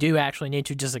I think we do actually need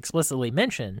to just explicitly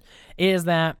mention, is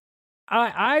that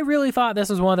I really thought this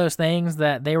was one of those things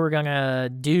that they were going to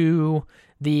do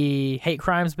the hate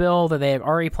crimes bill that they had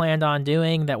already planned on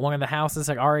doing, that one of the houses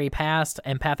had already passed,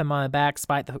 and pat them on the back,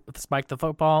 spike the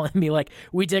football, and be like,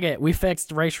 we did it. We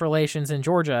fixed race relations in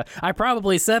Georgia. I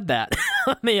probably said that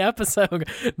on the episode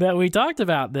that we talked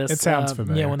about this. It sounds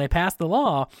familiar. When they passed the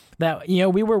law, that,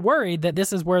 we were worried that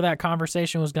this is where that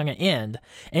conversation was going to end.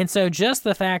 And so just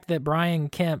the fact that Brian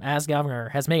Kemp, as governor,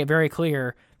 has made it very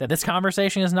clear that this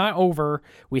conversation is not over,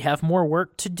 we have more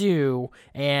work to do,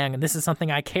 and this is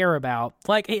something I care about.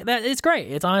 Like, that, it's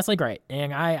great. It's honestly great.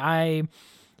 And I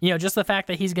just the fact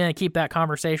that he's going to keep that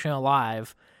conversation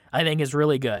alive, I think is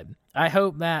really good. I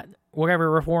hope that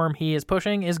whatever reform he is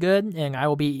pushing is good, and I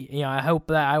hope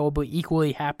that I will be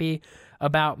equally happy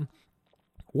about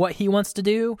what he wants to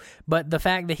do. But the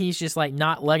fact that he's just, like,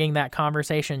 not letting that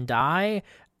conversation die,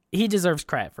 he deserves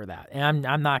credit for that. And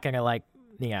I'm not going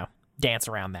to, dance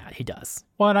around that. He does.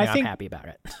 Well, and I'm happy about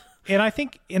it. And I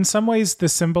think in some ways the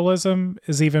symbolism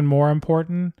is even more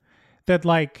important, that,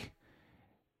 like,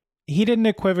 he didn't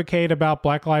equivocate about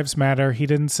Black Lives Matter. He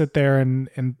didn't sit there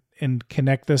and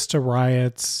connect this to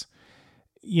riots.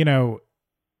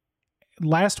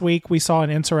 Last week we saw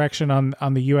an insurrection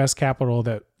on the U.S. Capitol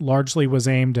that largely was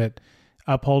aimed at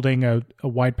upholding a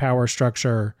white power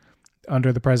structure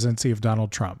under the presidency of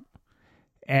Donald Trump.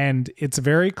 And it's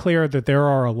very clear that there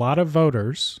are a lot of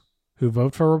voters who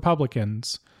vote for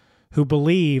Republicans who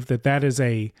believe that that is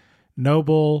a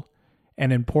noble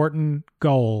and important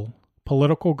goal,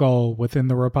 political goal within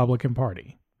the Republican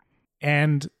Party.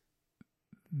 And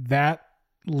that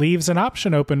leaves an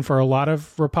option open for a lot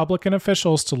of Republican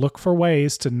officials to look for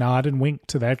ways to nod and wink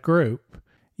to that group,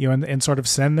 and sort of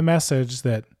send the message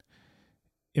that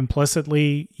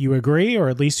implicitly you agree, or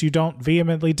at least you don't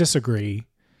vehemently disagree.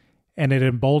 And it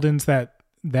emboldens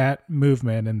that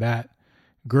movement and that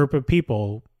group of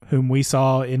people whom we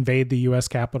saw invade the U.S.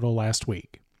 Capitol last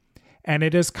week. And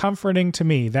it is comforting to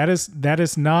me. That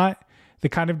is not the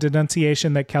kind of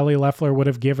denunciation that Kelly Loeffler would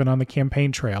have given on the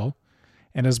campaign trail.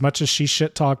 And as much as she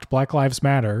shit-talked Black Lives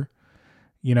Matter,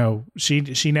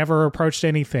 she never approached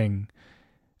anything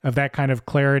of that kind of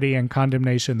clarity and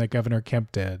condemnation that Governor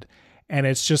Kemp did. And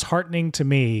it's just heartening to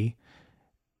me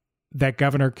that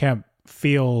Governor Kemp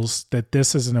feels that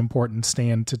this is an important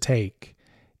stand to take,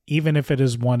 even if it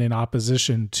is one in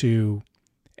opposition to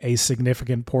a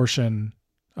significant portion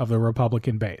of the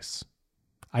Republican base.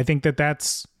 I think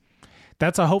that's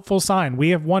a hopeful sign. We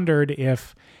have wondered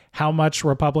if how much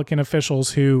Republican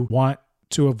officials who want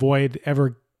to avoid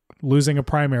ever losing a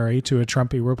primary to a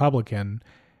Trumpy Republican,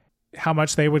 how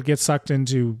much they would get sucked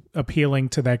into appealing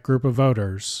to that group of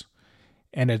voters.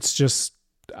 And it's just,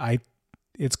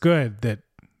 it's good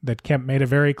that Kemp made a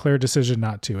very clear decision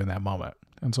not to in that moment.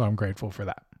 And so I'm grateful for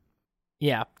that.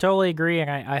 Yeah, totally agree. And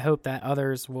I hope that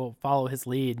others will follow his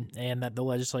lead and that the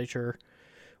legislature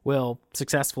will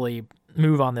successfully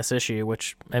move on this issue,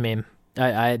 which, I mean,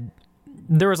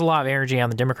 there was a lot of energy on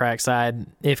the Democratic side.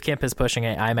 If Kemp is pushing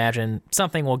it, I imagine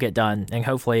something will get done, and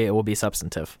hopefully it will be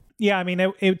substantive. Yeah, I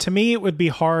mean, to me, it would be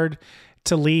hard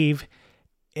to leave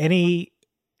any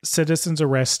citizens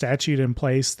arrest statute in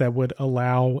place that would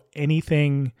allow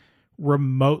anything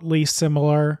remotely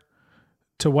similar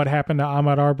to what happened to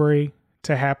Ahmaud Arbery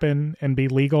to happen and be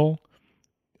legal.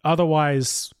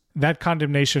 Otherwise, that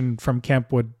condemnation from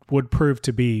Kemp would prove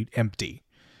to be empty.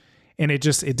 And it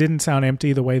didn't sound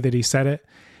empty the way that he said it.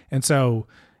 And so,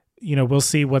 we'll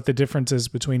see what the difference is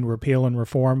between repeal and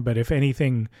reform. But if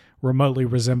anything remotely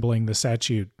resembling the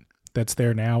statute that's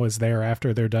there now is there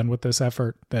after they're done with this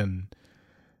effort, then,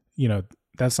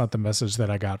 that's not the message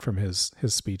that I got from his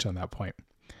speech on that point.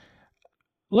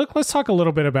 Look, let's talk a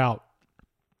little bit about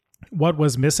what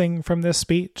was missing from this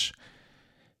speech.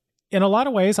 In a lot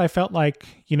of ways, I felt like,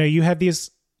 you had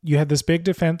this big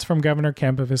defense from Governor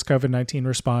Kemp of his COVID-19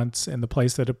 response and the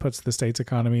place that it puts the state's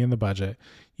economy in the budget.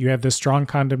 You have this strong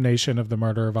condemnation of the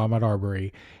murder of Ahmaud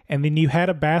Arbery. And then you had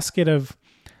a basket of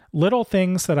little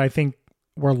things that I think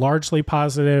were largely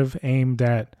positive, aimed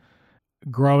at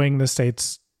growing the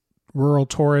state's rural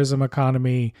tourism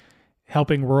economy,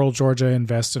 helping rural Georgia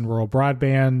invest in rural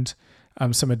broadband,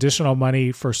 some additional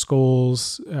money for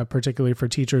schools, particularly for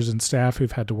teachers and staff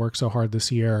who've had to work so hard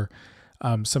this year,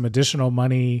 some additional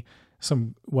money,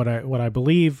 some what I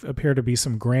believe appear to be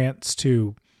some grants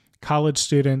to college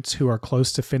students who are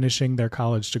close to finishing their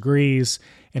college degrees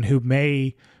and who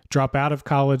may drop out of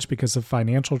college because of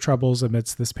financial troubles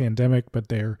amidst this pandemic, but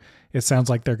it sounds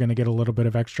like they're going to get a little bit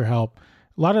of extra help.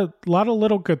 A lot of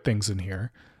little good things in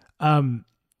here.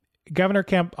 Governor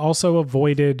Kemp also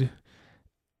avoided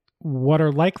what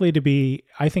are likely to be,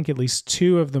 I think, at least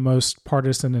two of the most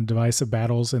partisan and divisive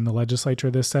battles in the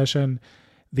legislature this session: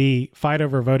 the fight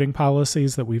over voting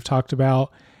policies that we've talked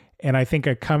about, and I think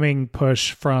a coming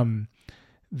push from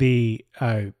the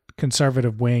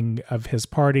conservative wing of his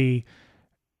party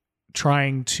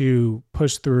trying to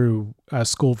push through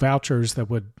school vouchers that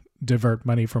would divert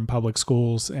money from public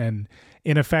schools and,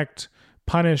 in effect,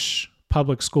 punish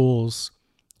public schools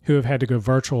who have had to go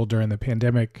virtual during the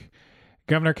pandemic.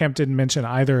 Governor Kemp didn't mention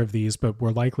either of these, but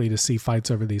we're likely to see fights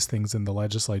over these things in the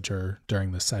legislature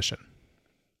during this session.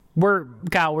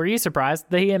 Kyle, were you surprised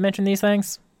that he had mentioned these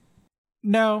things?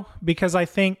 No, because I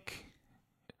think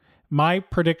my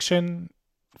prediction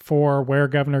for where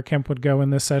Governor Kemp would go in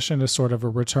this session is sort of a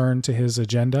return to his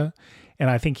agenda. And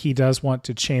I think he does want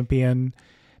to champion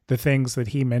the things that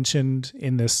he mentioned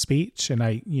in this speech.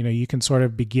 And you can sort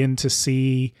of begin to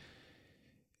see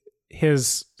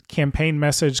his campaign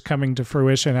message coming to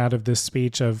fruition out of this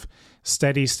speech of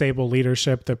steady, stable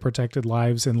leadership that protected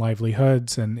lives and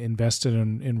livelihoods and invested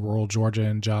in rural Georgia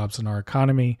and jobs in our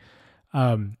economy.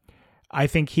 I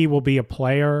think he will be a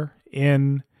player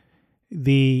in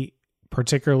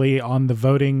particularly on the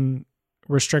voting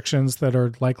restrictions that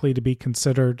are likely to be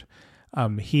considered.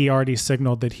 He already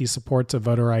signaled that he supports a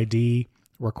voter ID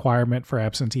requirement for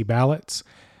absentee ballots.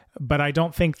 But I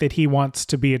don't think that he wants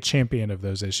to be a champion of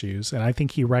those issues. And I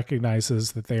think he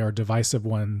recognizes that they are divisive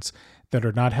ones that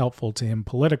are not helpful to him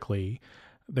politically.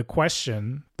 The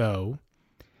question, though,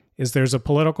 is there's a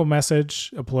political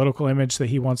message, a political image that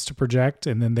he wants to project,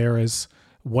 and then there is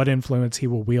what influence he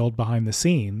will wield behind the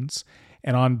scenes.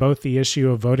 And on both the issue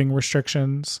of voting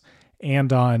restrictions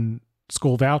and on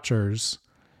school vouchers,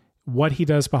 what he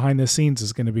does behind the scenes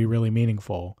is going to be really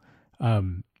meaningful.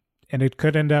 And it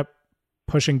could end up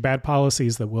pushing bad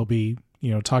policies that we'll be,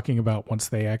 talking about once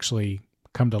they actually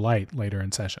come to light later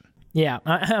in session. Yeah,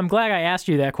 I'm glad I asked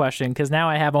you that question because now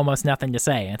I have almost nothing to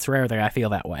say. It's rare that I feel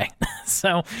that way.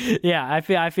 So, yeah,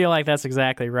 I feel like that's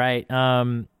exactly right.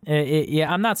 I'm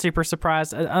not super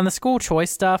surprised on the school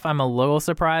choice stuff. I'm a little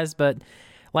surprised, but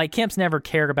like Kemp's never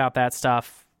cared about that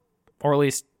stuff, or at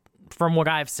least from what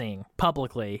I've seen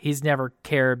publicly, he's never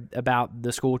cared about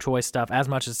the school choice stuff as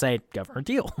much as, say, Governor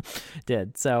Deal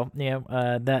did. So,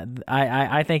 that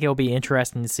I think it'll be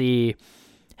interesting to see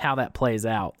how that plays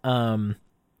out.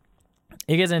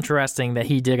 It is interesting that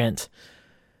he didn't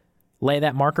lay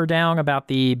that marker down about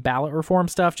the ballot reform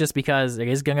stuff, just because it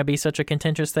is going to be such a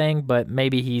contentious thing. But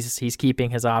maybe he's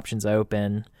keeping his options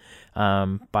open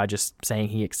by just saying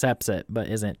he accepts it, but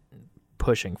isn't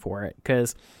pushing for it.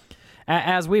 Because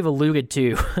as we've alluded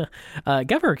to,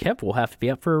 Governor Kemp will have to be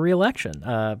up for a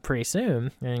re-election pretty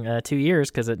soon, in 2 years,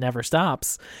 because it never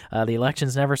stops. The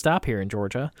elections never stop here in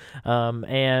Georgia.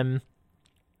 And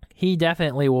he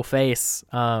definitely will face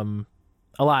a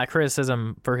lot of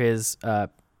criticism for his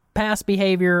past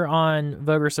behavior on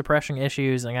voter suppression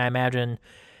issues, and I imagine,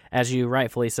 as you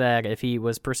rightfully said, if he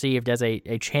was perceived as a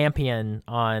champion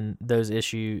on those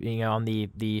issues, on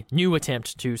the new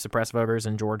attempt to suppress voters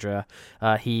in Georgia,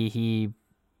 he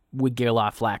would get a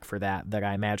lot of flack for that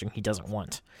I imagine he doesn't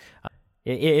want.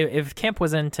 If Kemp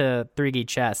was into 3D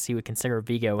chess, he would consider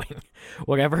vetoing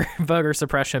whatever voter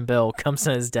suppression bill comes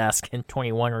to his desk in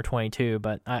 21 or 22,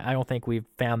 but I don't think we've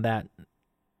found that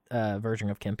version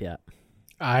of Kemp yet.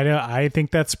 I think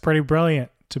that's pretty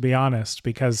brilliant, to be honest,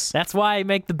 because that's why I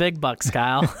make the big bucks,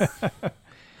 Kyle.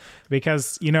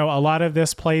 Because, a lot of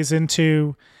this plays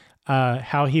into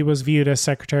how he was viewed as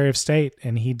Secretary of State,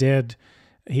 and he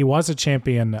was a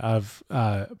champion of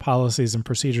policies and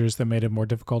procedures that made it more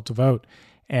difficult to vote.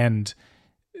 And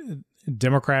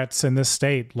Democrats in this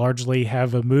state largely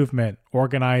have a movement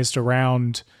organized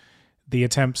around the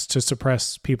attempts to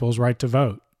suppress people's right to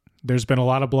vote. There's been a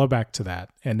lot of blowback to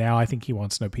that, and now I think he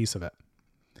wants no piece of it.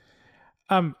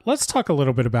 Let's talk a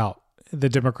little bit about the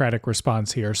Democratic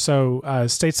response here. So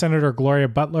State Senator Gloria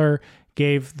Butler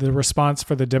gave the response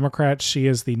for the Democrats. She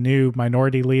is the new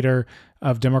minority leader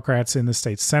of Democrats in the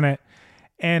state Senate.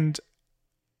 And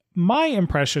my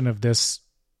impression of this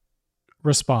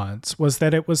response was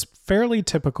that it was fairly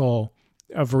typical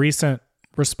of recent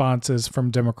responses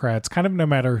from Democrats, kind of no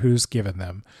matter who's given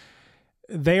them.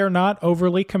 They are not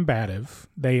overly combative.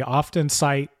 They often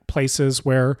cite places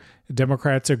where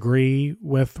Democrats agree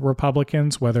with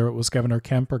Republicans, whether it was Governor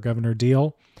Kemp or Governor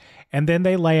Deal. And then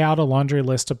they lay out a laundry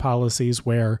list of policies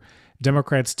where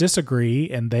Democrats disagree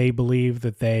and they believe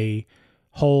that they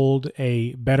hold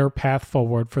a better path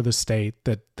forward for the state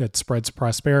that spreads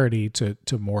prosperity to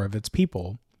more of its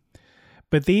people.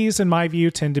 But these, in my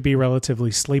view, tend to be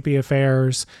relatively sleepy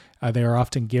affairs. They are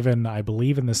often given, I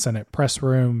believe, in the Senate press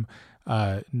room.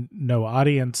 No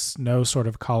audience, no sort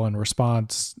of call and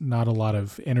response, not a lot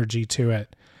of energy to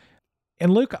it.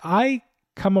 And Luke, I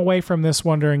come away from this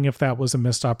wondering if that was a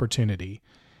missed opportunity.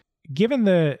 Given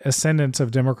the ascendance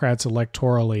of Democrats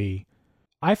electorally,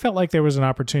 I felt like there was an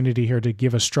opportunity here to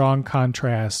give a strong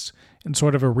contrast and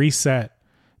sort of a reset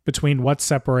between what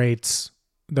separates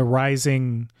the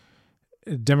rising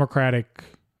Democratic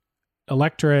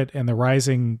electorate and the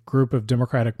rising group of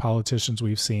Democratic politicians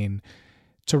we've seen,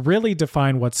 to really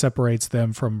define what separates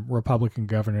them from Republican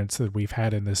governance that we've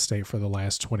had in this state for the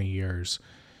last 20 years.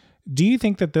 Do you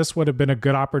think that this would have been a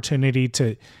good opportunity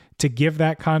to give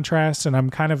that contrast? And I'm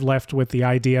kind of left with the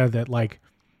idea that,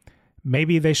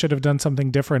 maybe they should have done something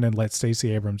different and let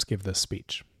Stacey Abrams give this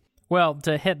speech. Well,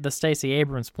 to hit the Stacey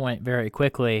Abrams point very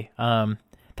quickly,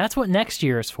 that's what next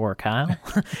year is for, Kyle.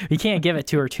 You can't give it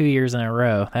to her 2 years in a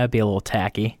row. That'd be a little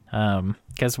tacky,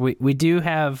 because we do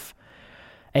have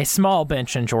a small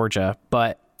bench in Georgia,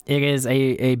 but it is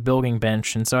a building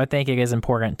bench, and so I think it is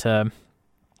important to,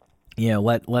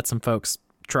 let some folks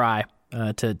try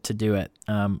to do it,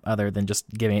 other than just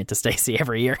giving it to Stacey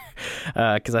every year,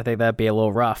 because I think that'd be a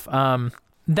little rough.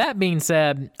 That being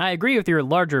said, I agree with your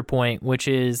larger point, which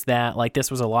is that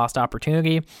this was a lost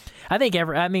opportunity. I think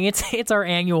it's our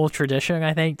annual tradition,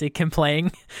 I think, to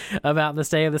complain about the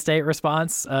state of the state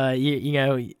response.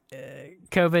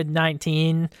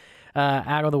 COVID-19.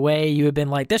 Out of the way, you have been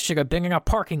like, this should have been in a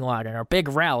parking lot and a big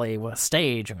rally with a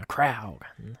stage and a crowd.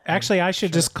 Actually, I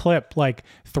should just clip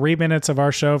 3 minutes of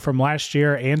our show from last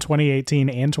year and 2018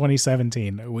 and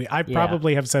 2017. I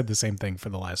probably have said the same thing for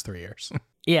the last 3 years.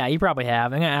 Yeah, you probably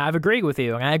have. And I've agreed with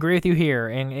you, and I agree with you here.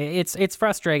 And it's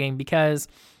frustrating because,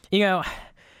 I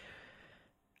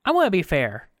want to be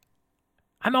fair.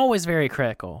 I'm always very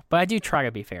critical, but I do try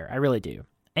to be fair. I really do.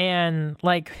 And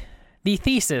the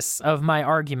thesis of my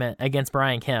argument against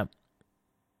Brian Kemp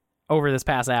over this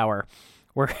past hour,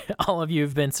 where all of you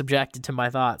have been subjected to my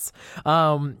thoughts,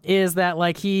 is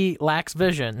that he lacks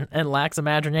vision and lacks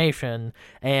imagination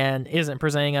and isn't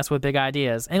presenting us with big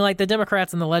ideas. And the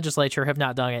Democrats in the legislature have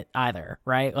not done it either,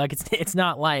 right? It's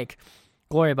not like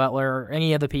Gloria Butler or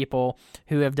any of the people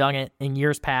who have done it in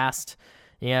years past,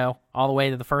 all the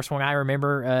way to the first one I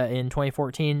remember in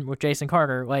 2014 with Jason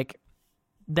Carter.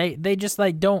 They just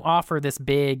don't offer this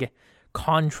big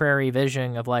contrary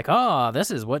vision of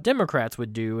this is what Democrats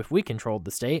would do if we controlled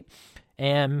the state.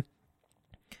 And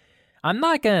I'm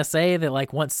not going to say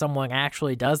that once someone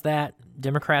actually does that,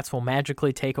 Democrats will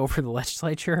magically take over the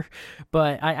legislature,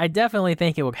 but I definitely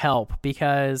think it would help,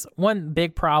 because one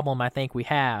big problem I think we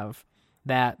have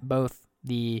that both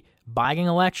the Biden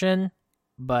election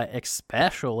but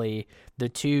especially the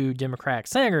two Democratic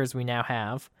senators we now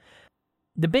have,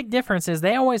 the big difference is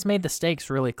they always made the stakes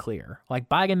really clear. Like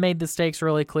Biden made the stakes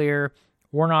really clear,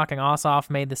 Warnock and Ossoff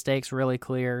made the stakes really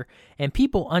clear, and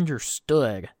people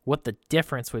understood what the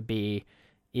difference would be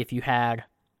if you had,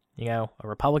 a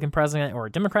Republican president or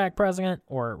a Democratic president,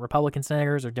 or Republican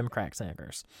senators or Democratic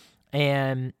senators.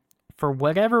 And for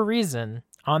whatever reason,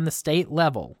 on the state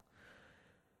level,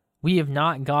 we have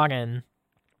not gotten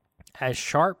as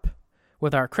sharp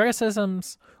with our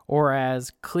criticisms or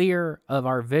as clear of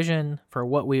our vision for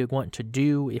what we would want to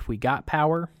do if we got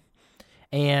power.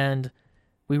 And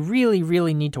we really,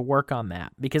 really need to work on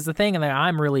that, because the thing that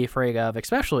I'm really afraid of,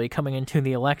 especially coming into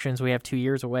the elections we have 2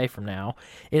 years away from now,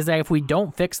 is that if we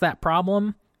don't fix that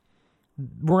problem,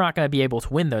 we're not going to be able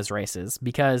to win those races,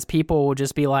 because people will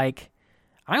just be like,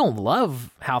 I don't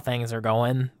love how things are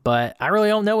going, but I really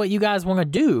don't know what you guys want to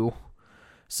do.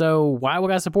 So why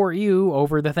would I support you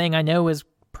over the thing I know is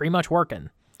pretty much working?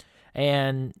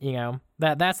 And,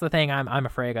 that's the thing I'm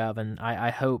afraid of. And I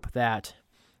hope that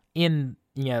in,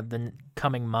 the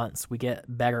coming months, we get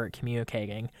better at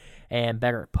communicating and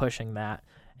better at pushing that.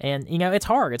 And, it's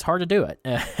hard. It's hard to do it.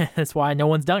 That's why no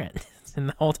one's done it in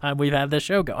the whole time we've had this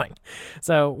show going.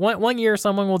 So one year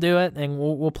someone will do it, and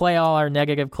we'll play all our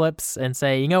negative clips and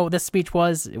say, what this speech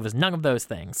was? It was none of those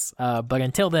things. But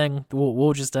until then,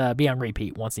 we'll just be on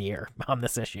repeat once a year on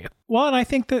this issue. Well, and I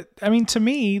think that, to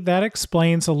me, that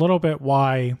explains a little bit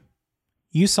why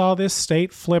you saw this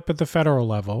state flip at the federal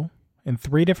level in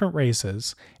 3 different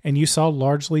races, and you saw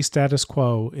largely status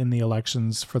quo in the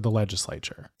elections for the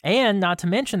legislature. And not to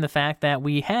mention the fact that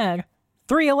we had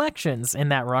 3 elections in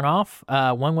that runoff.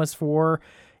 One was for,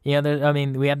 we had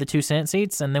the 2 Senate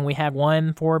seats, and then we had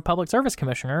one for Public Service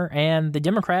Commissioner, and the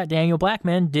Democrat, Daniel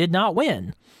Blackman, did not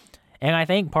win. And I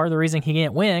think part of the reason he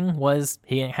didn't win was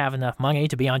he didn't have enough money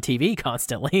to be on TV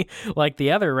constantly, like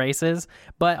the other races,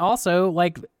 but also,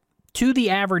 to the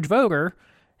average voter,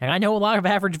 and I know a lot of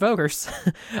average voters,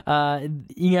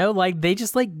 they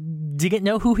just didn't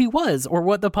know who he was or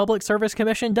what the Public Service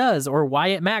Commission does or why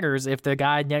it matters if the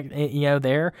guy,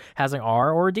 there has an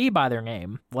R or a D by their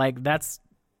name. That's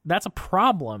a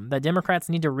problem that Democrats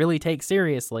need to really take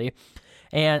seriously.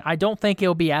 And I don't think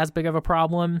it'll be as big of a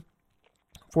problem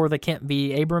for the Kemp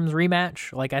v. Abrams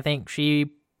rematch. I think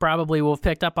she probably will have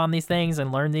picked up on these things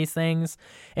and learned these things.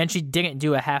 And she didn't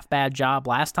do a half bad job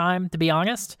last time, to be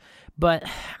honest. But,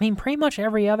 pretty much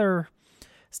every other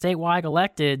statewide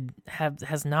elected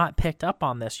has not picked up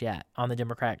on this yet on the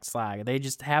Democratic side. They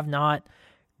just have not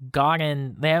they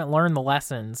haven't learned the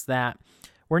lessons that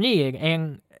were needed.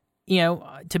 And,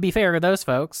 to be fair to those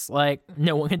folks,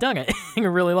 no one had done it in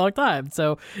a really long time.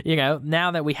 So,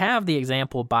 now that we have the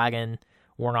example of Biden,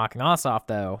 Warnock, and Ossoff,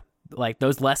 though,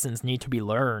 those lessons need to be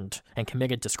learned and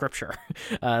committed to scripture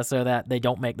so that they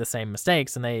don't make the same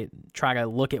mistakes, and they try to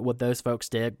look at what those folks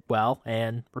did well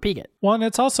and repeat it. Well, and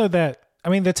it's also that,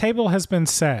 the table has been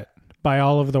set by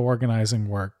all of the organizing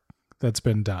work that's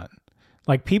been done.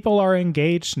 People are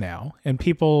engaged now, and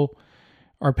people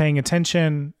are paying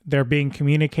attention. They're being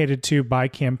communicated to by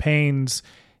campaigns.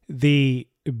 The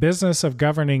business of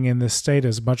governing in this state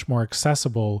is much more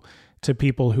accessible to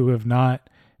people who have not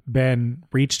been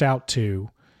reached out to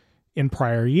in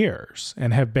prior years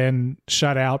and have been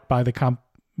shut out by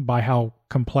by how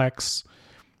complex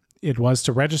it was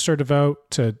to register to vote,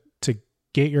 to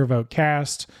get your vote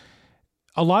cast.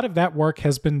 A lot of that work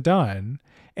has been done,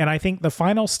 and I think the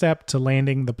final step to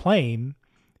landing the plane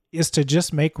is to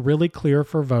just make really clear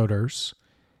for voters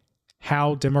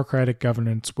how democratic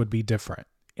governance would be different.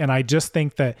 And I just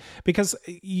think that, because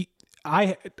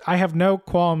I have no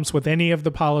qualms with any of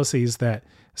the policies that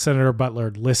Senator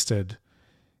Butler listed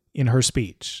in her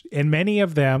speech. And many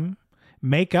of them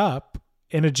make up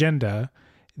an agenda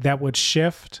that would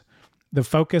shift the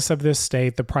focus of this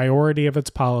state, the priority of its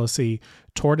policy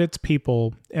toward its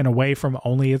people and away from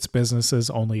only its businesses,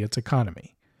 only its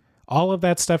economy. All of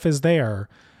that stuff is there,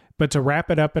 but to wrap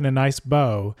it up in a nice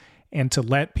bow and to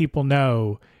let people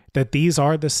know that these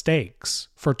are the stakes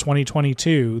for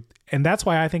 2022. And that's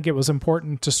why I think it was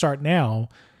important to start now,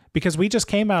 because we just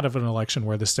came out of an election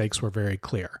where the stakes were very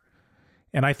clear.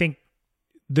 And I think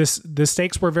the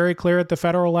stakes were very clear at the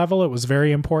federal level. It was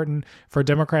very important for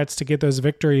Democrats to get those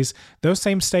victories. Those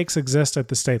same stakes exist at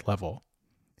the state level.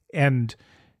 And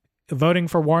voting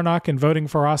for Warnock and voting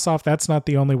for Ossoff, that's not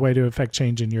the only way to affect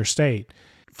change in your state.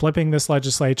 Flipping this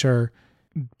legislature,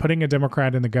 putting a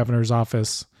Democrat in the governor's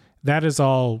office, that is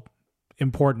all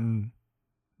important.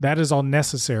 That is all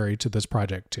necessary to this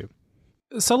project too.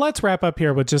 So let's wrap up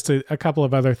here with just a couple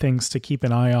of other things to keep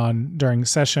an eye on during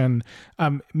session.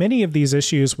 Many of these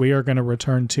issues we are going to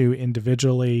return to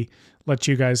individually, let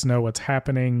you guys know what's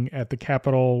happening at the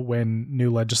Capitol when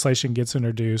new legislation gets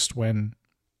introduced, when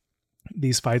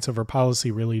these fights over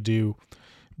policy really do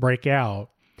break out.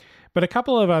 But a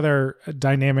couple of other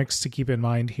dynamics to keep in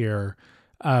mind here,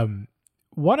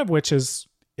 one of which is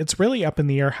it's really up in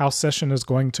the air how session is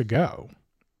going to go.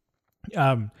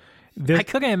 I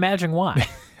couldn't imagine why.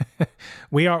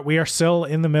 We are still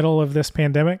in the middle of this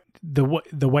pandemic. The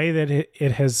way that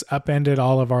it has upended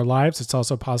all of our lives, it's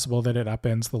also possible that it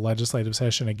upends the legislative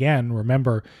session again.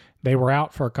 Remember, they were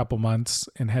out for a couple months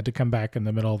and had to come back in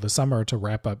the middle of the summer to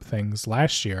wrap up things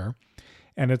last year.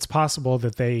 And it's possible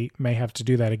that they may have to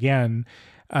do that again.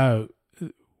 The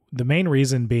main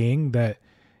reason being that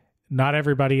not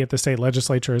everybody at the state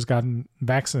legislature has gotten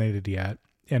vaccinated yet.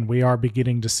 And we are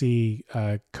beginning to see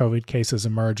COVID cases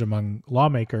emerge among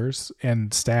lawmakers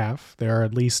and staff. There are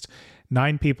at least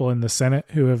 9 people in the Senate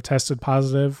who have tested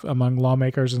positive among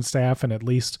lawmakers and staff, and at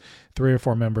least 3 or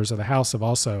 4 members of the House have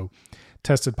also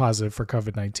tested positive for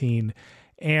COVID-19.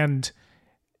 And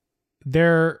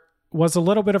there was a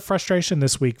little bit of frustration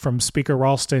this week from Speaker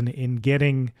Ralston in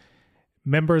getting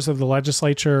members of the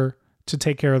legislature to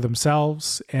take care of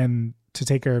themselves and to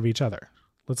take care of each other.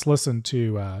 Let's listen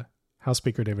to House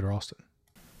Speaker David Ralston.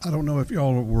 I don't know if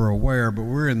y'all were aware, but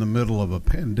we're in the middle of a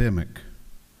pandemic.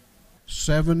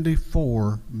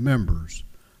 74 members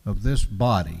of this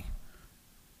body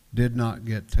did not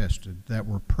get tested that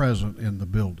were present in the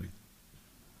building.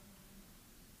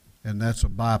 And that's a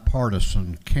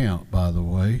bipartisan count, by the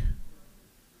way.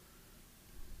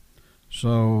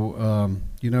 So,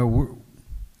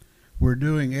 we're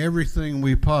doing everything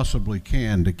we possibly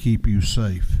can to keep you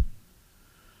safe.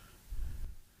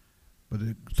 But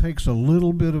it takes a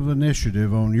little bit of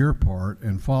initiative on your part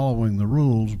and following the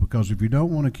rules, because if you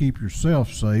don't want to keep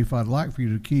yourself safe, I'd like for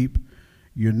you to keep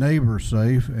your neighbor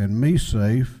safe and me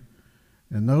safe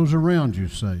and those around you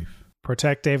safe.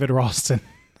 Protect David Ralston.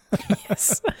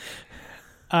 Yes.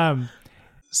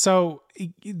 So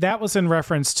that was in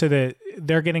reference to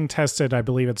they're getting tested, I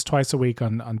believe it's twice a week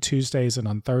on Tuesdays and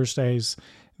on Thursdays.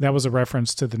 That was a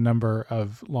reference to the number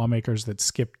of lawmakers that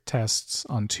skipped tests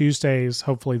on Tuesdays.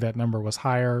 Hopefully that number was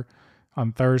higher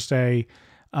on Thursday.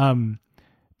 But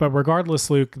regardless,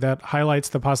 Luke, that highlights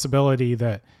the possibility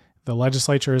that the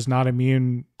legislature is not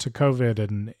immune to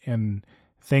COVID, and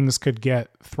things could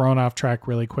get thrown off track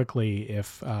really quickly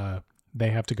if they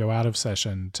have to go out of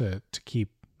session to keep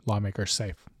lawmakers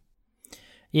safe.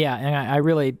 Yeah, and I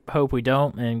really hope we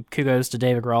don't. And kudos to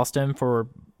David Ralston for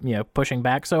pushing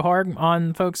back so hard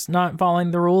on folks not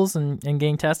following the rules and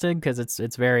getting tested, because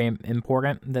it's very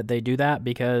important that they do that,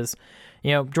 because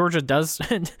Georgia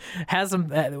has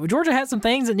some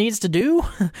things it needs to do.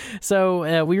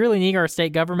 So we really need our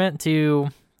state government to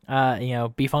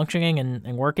be functioning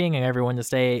and working, and everyone to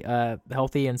stay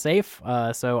healthy and safe.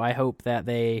 So I hope that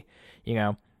they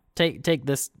take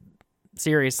this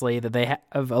seriously, that they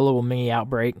have a little mini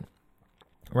outbreak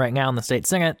right now in the state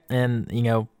Senate, and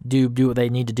do what they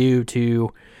need to do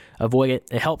to avoid it.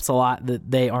 It helps a lot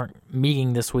that they aren't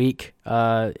meeting this week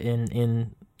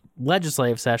in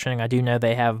legislative session. I do know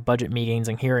they have budget meetings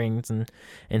and hearings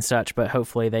and such, but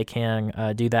hopefully they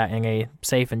can do that in a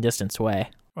safe and distanced way.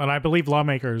 Well, I believe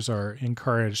lawmakers are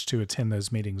encouraged to attend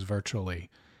those meetings virtually.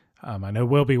 I know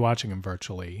we'll be watching them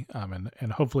virtually,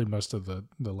 and hopefully most of the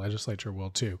legislature will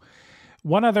too.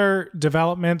 One other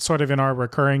development sort of in our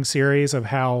recurring series of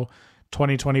how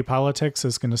 2020 politics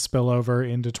is going to spill over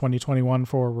into 2021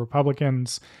 for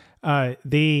Republicans,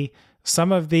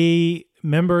 some of the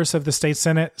members of the state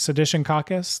Senate Sedition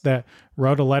Caucus that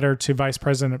wrote a letter to Vice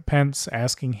President Pence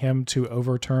asking him to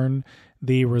overturn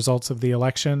the results of the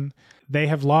election, they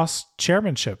have lost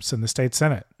chairmanships in the state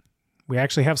Senate. We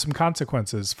actually have some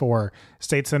consequences for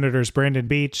State Senators Brandon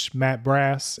Beach, Matt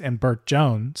Brass, and Burt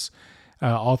Jones.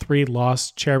 All 3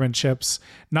 lost chairmanships.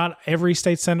 Not every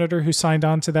state senator who signed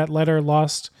on to that letter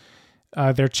lost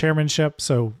their chairmanship,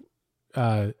 so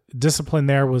discipline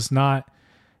there was not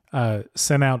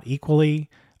sent out equally.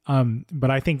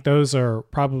 But I think those are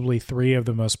probably 3 of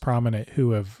the most prominent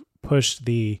who have pushed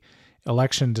the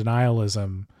election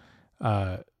denialism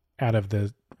out of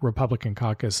the Republican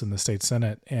caucus in the state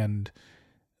Senate. And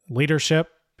leadership,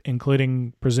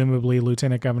 including presumably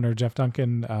Lieutenant Governor Jeff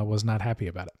Duncan, was not happy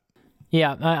about it.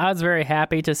 Yeah, I was very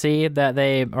happy to see that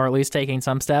they are at least taking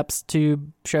some steps to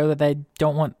show that they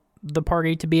don't want the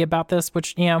party to be about this,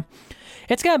 which,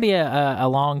 it's going to be a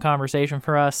long conversation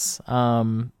for us,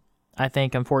 I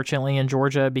think, unfortunately, in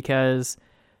Georgia, because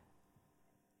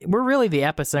we're really the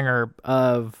epicenter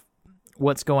of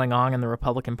what's going on in the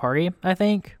Republican Party, I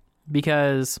think,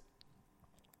 because,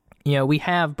 we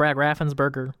have Brad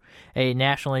Raffensperger, a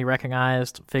nationally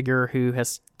recognized figure who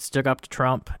has stood up to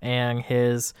Trump and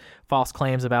his false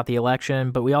claims about the election,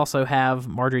 but we also have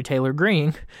Marjorie Taylor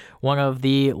Greene, one of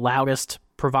the loudest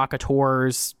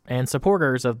provocateurs and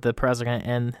supporters of the president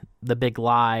and the big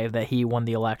lie that he won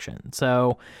the election.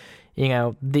 So,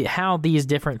 how these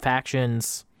different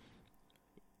factions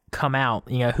come out,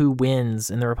 who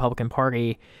wins in the Republican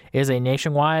Party is a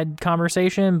nationwide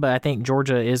conversation, but I think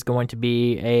Georgia is going to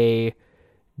be a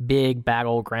big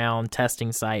battleground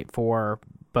testing site for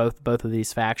both of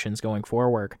these factions going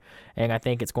forward. And I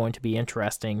think it's going to be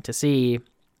interesting to see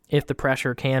if the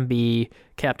pressure can be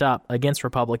kept up against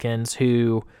Republicans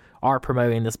who are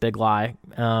promoting this big lie,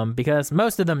 because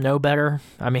most of them know better.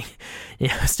 I mean,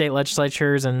 state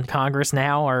legislatures and Congress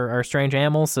now are strange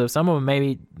animals, so some of them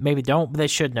maybe don't, but they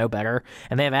should know better,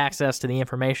 and they have access to the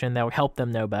information that will help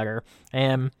them know better.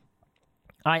 And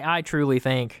I truly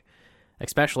think,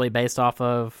 especially based off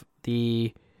of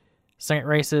the Senate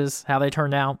races, how they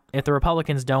turned out, if the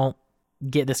Republicans don't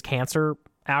get this cancer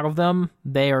out of them,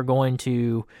 they are going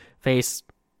to face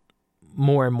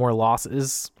more and more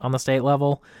losses on the state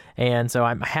level. And so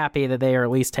I'm happy that they are at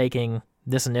least taking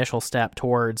this initial step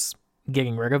towards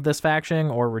getting rid of this faction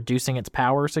or reducing its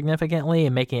power significantly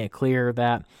and making it clear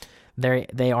that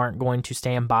they aren't going to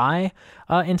stand by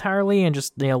entirely and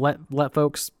just let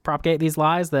folks propagate these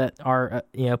lies that are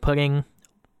putting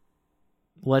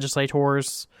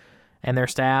legislators and their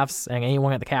staffs and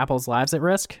anyone at the Capitol's lives at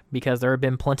risk, because there have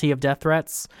been plenty of death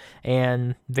threats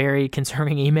and very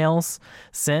concerning emails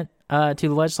sent to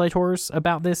the legislators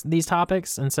about these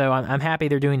topics. And so I'm happy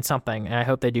they're doing something, and I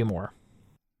hope they do more.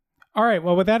 All right.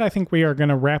 Well, with that, I think we are going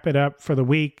to wrap it up for the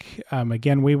week.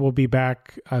 Again, we will be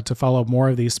back to follow more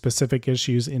of these specific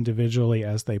issues individually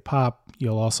as they pop.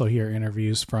 You'll also hear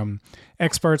interviews from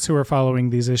experts who are following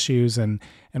these issues, and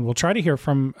we'll try to hear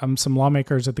from some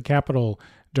lawmakers at the Capitol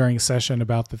during session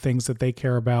about the things that they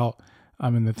care about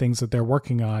and the things that they're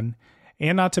working on.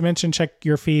 And not to mention, check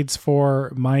your feeds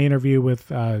for my interview with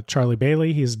Charlie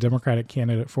Bailey. He's a Democratic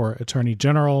candidate for Attorney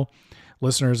General.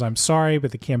 Listeners, I'm sorry,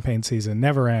 but the campaign season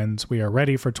never ends. We are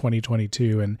ready for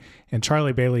 2022, and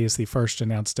Charlie Bailey is the first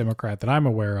announced Democrat that I'm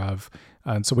aware of.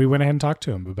 And so we went ahead and talked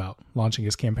to him about launching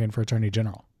his campaign for Attorney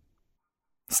General.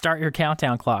 Start your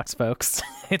countdown clocks, folks.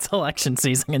 It's election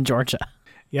season in Georgia.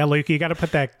 Yeah, Luke, you got to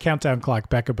put that countdown clock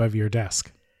back above your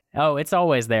desk. Oh, it's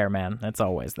always there, man. It's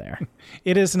always there.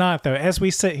 It is not, though. As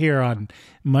we sit here on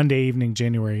Monday evening,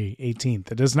 January 18th,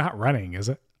 it is not running, is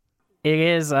it? It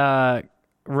is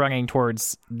running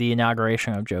towards the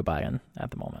inauguration of Joe Biden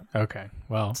at the moment. Okay.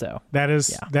 Well, so that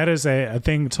is a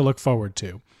thing to look forward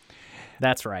to.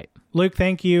 That's right. Luke,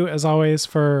 thank you, as always,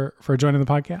 for joining the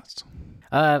podcast.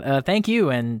 Thank you,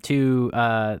 and to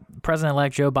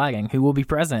President-elect Joe Biden, who will be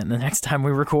president the next time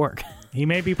we record. He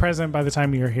may be president by the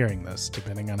time you're hearing this,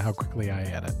 depending on how quickly I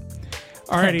edit.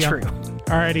 Alrighty, True.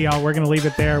 Alrighty, y'all. We're going to leave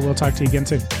it there. We'll talk to you again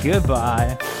soon.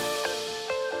 Goodbye.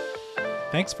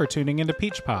 Thanks for tuning into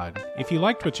Peach Pod. If you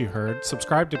liked what you heard,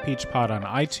 subscribe to Peach Pod on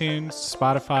iTunes,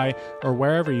 Spotify, or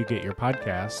wherever you get your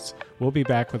podcasts. We'll be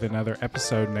back with another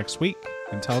episode next week.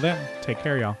 Until then, take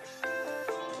care, y'all.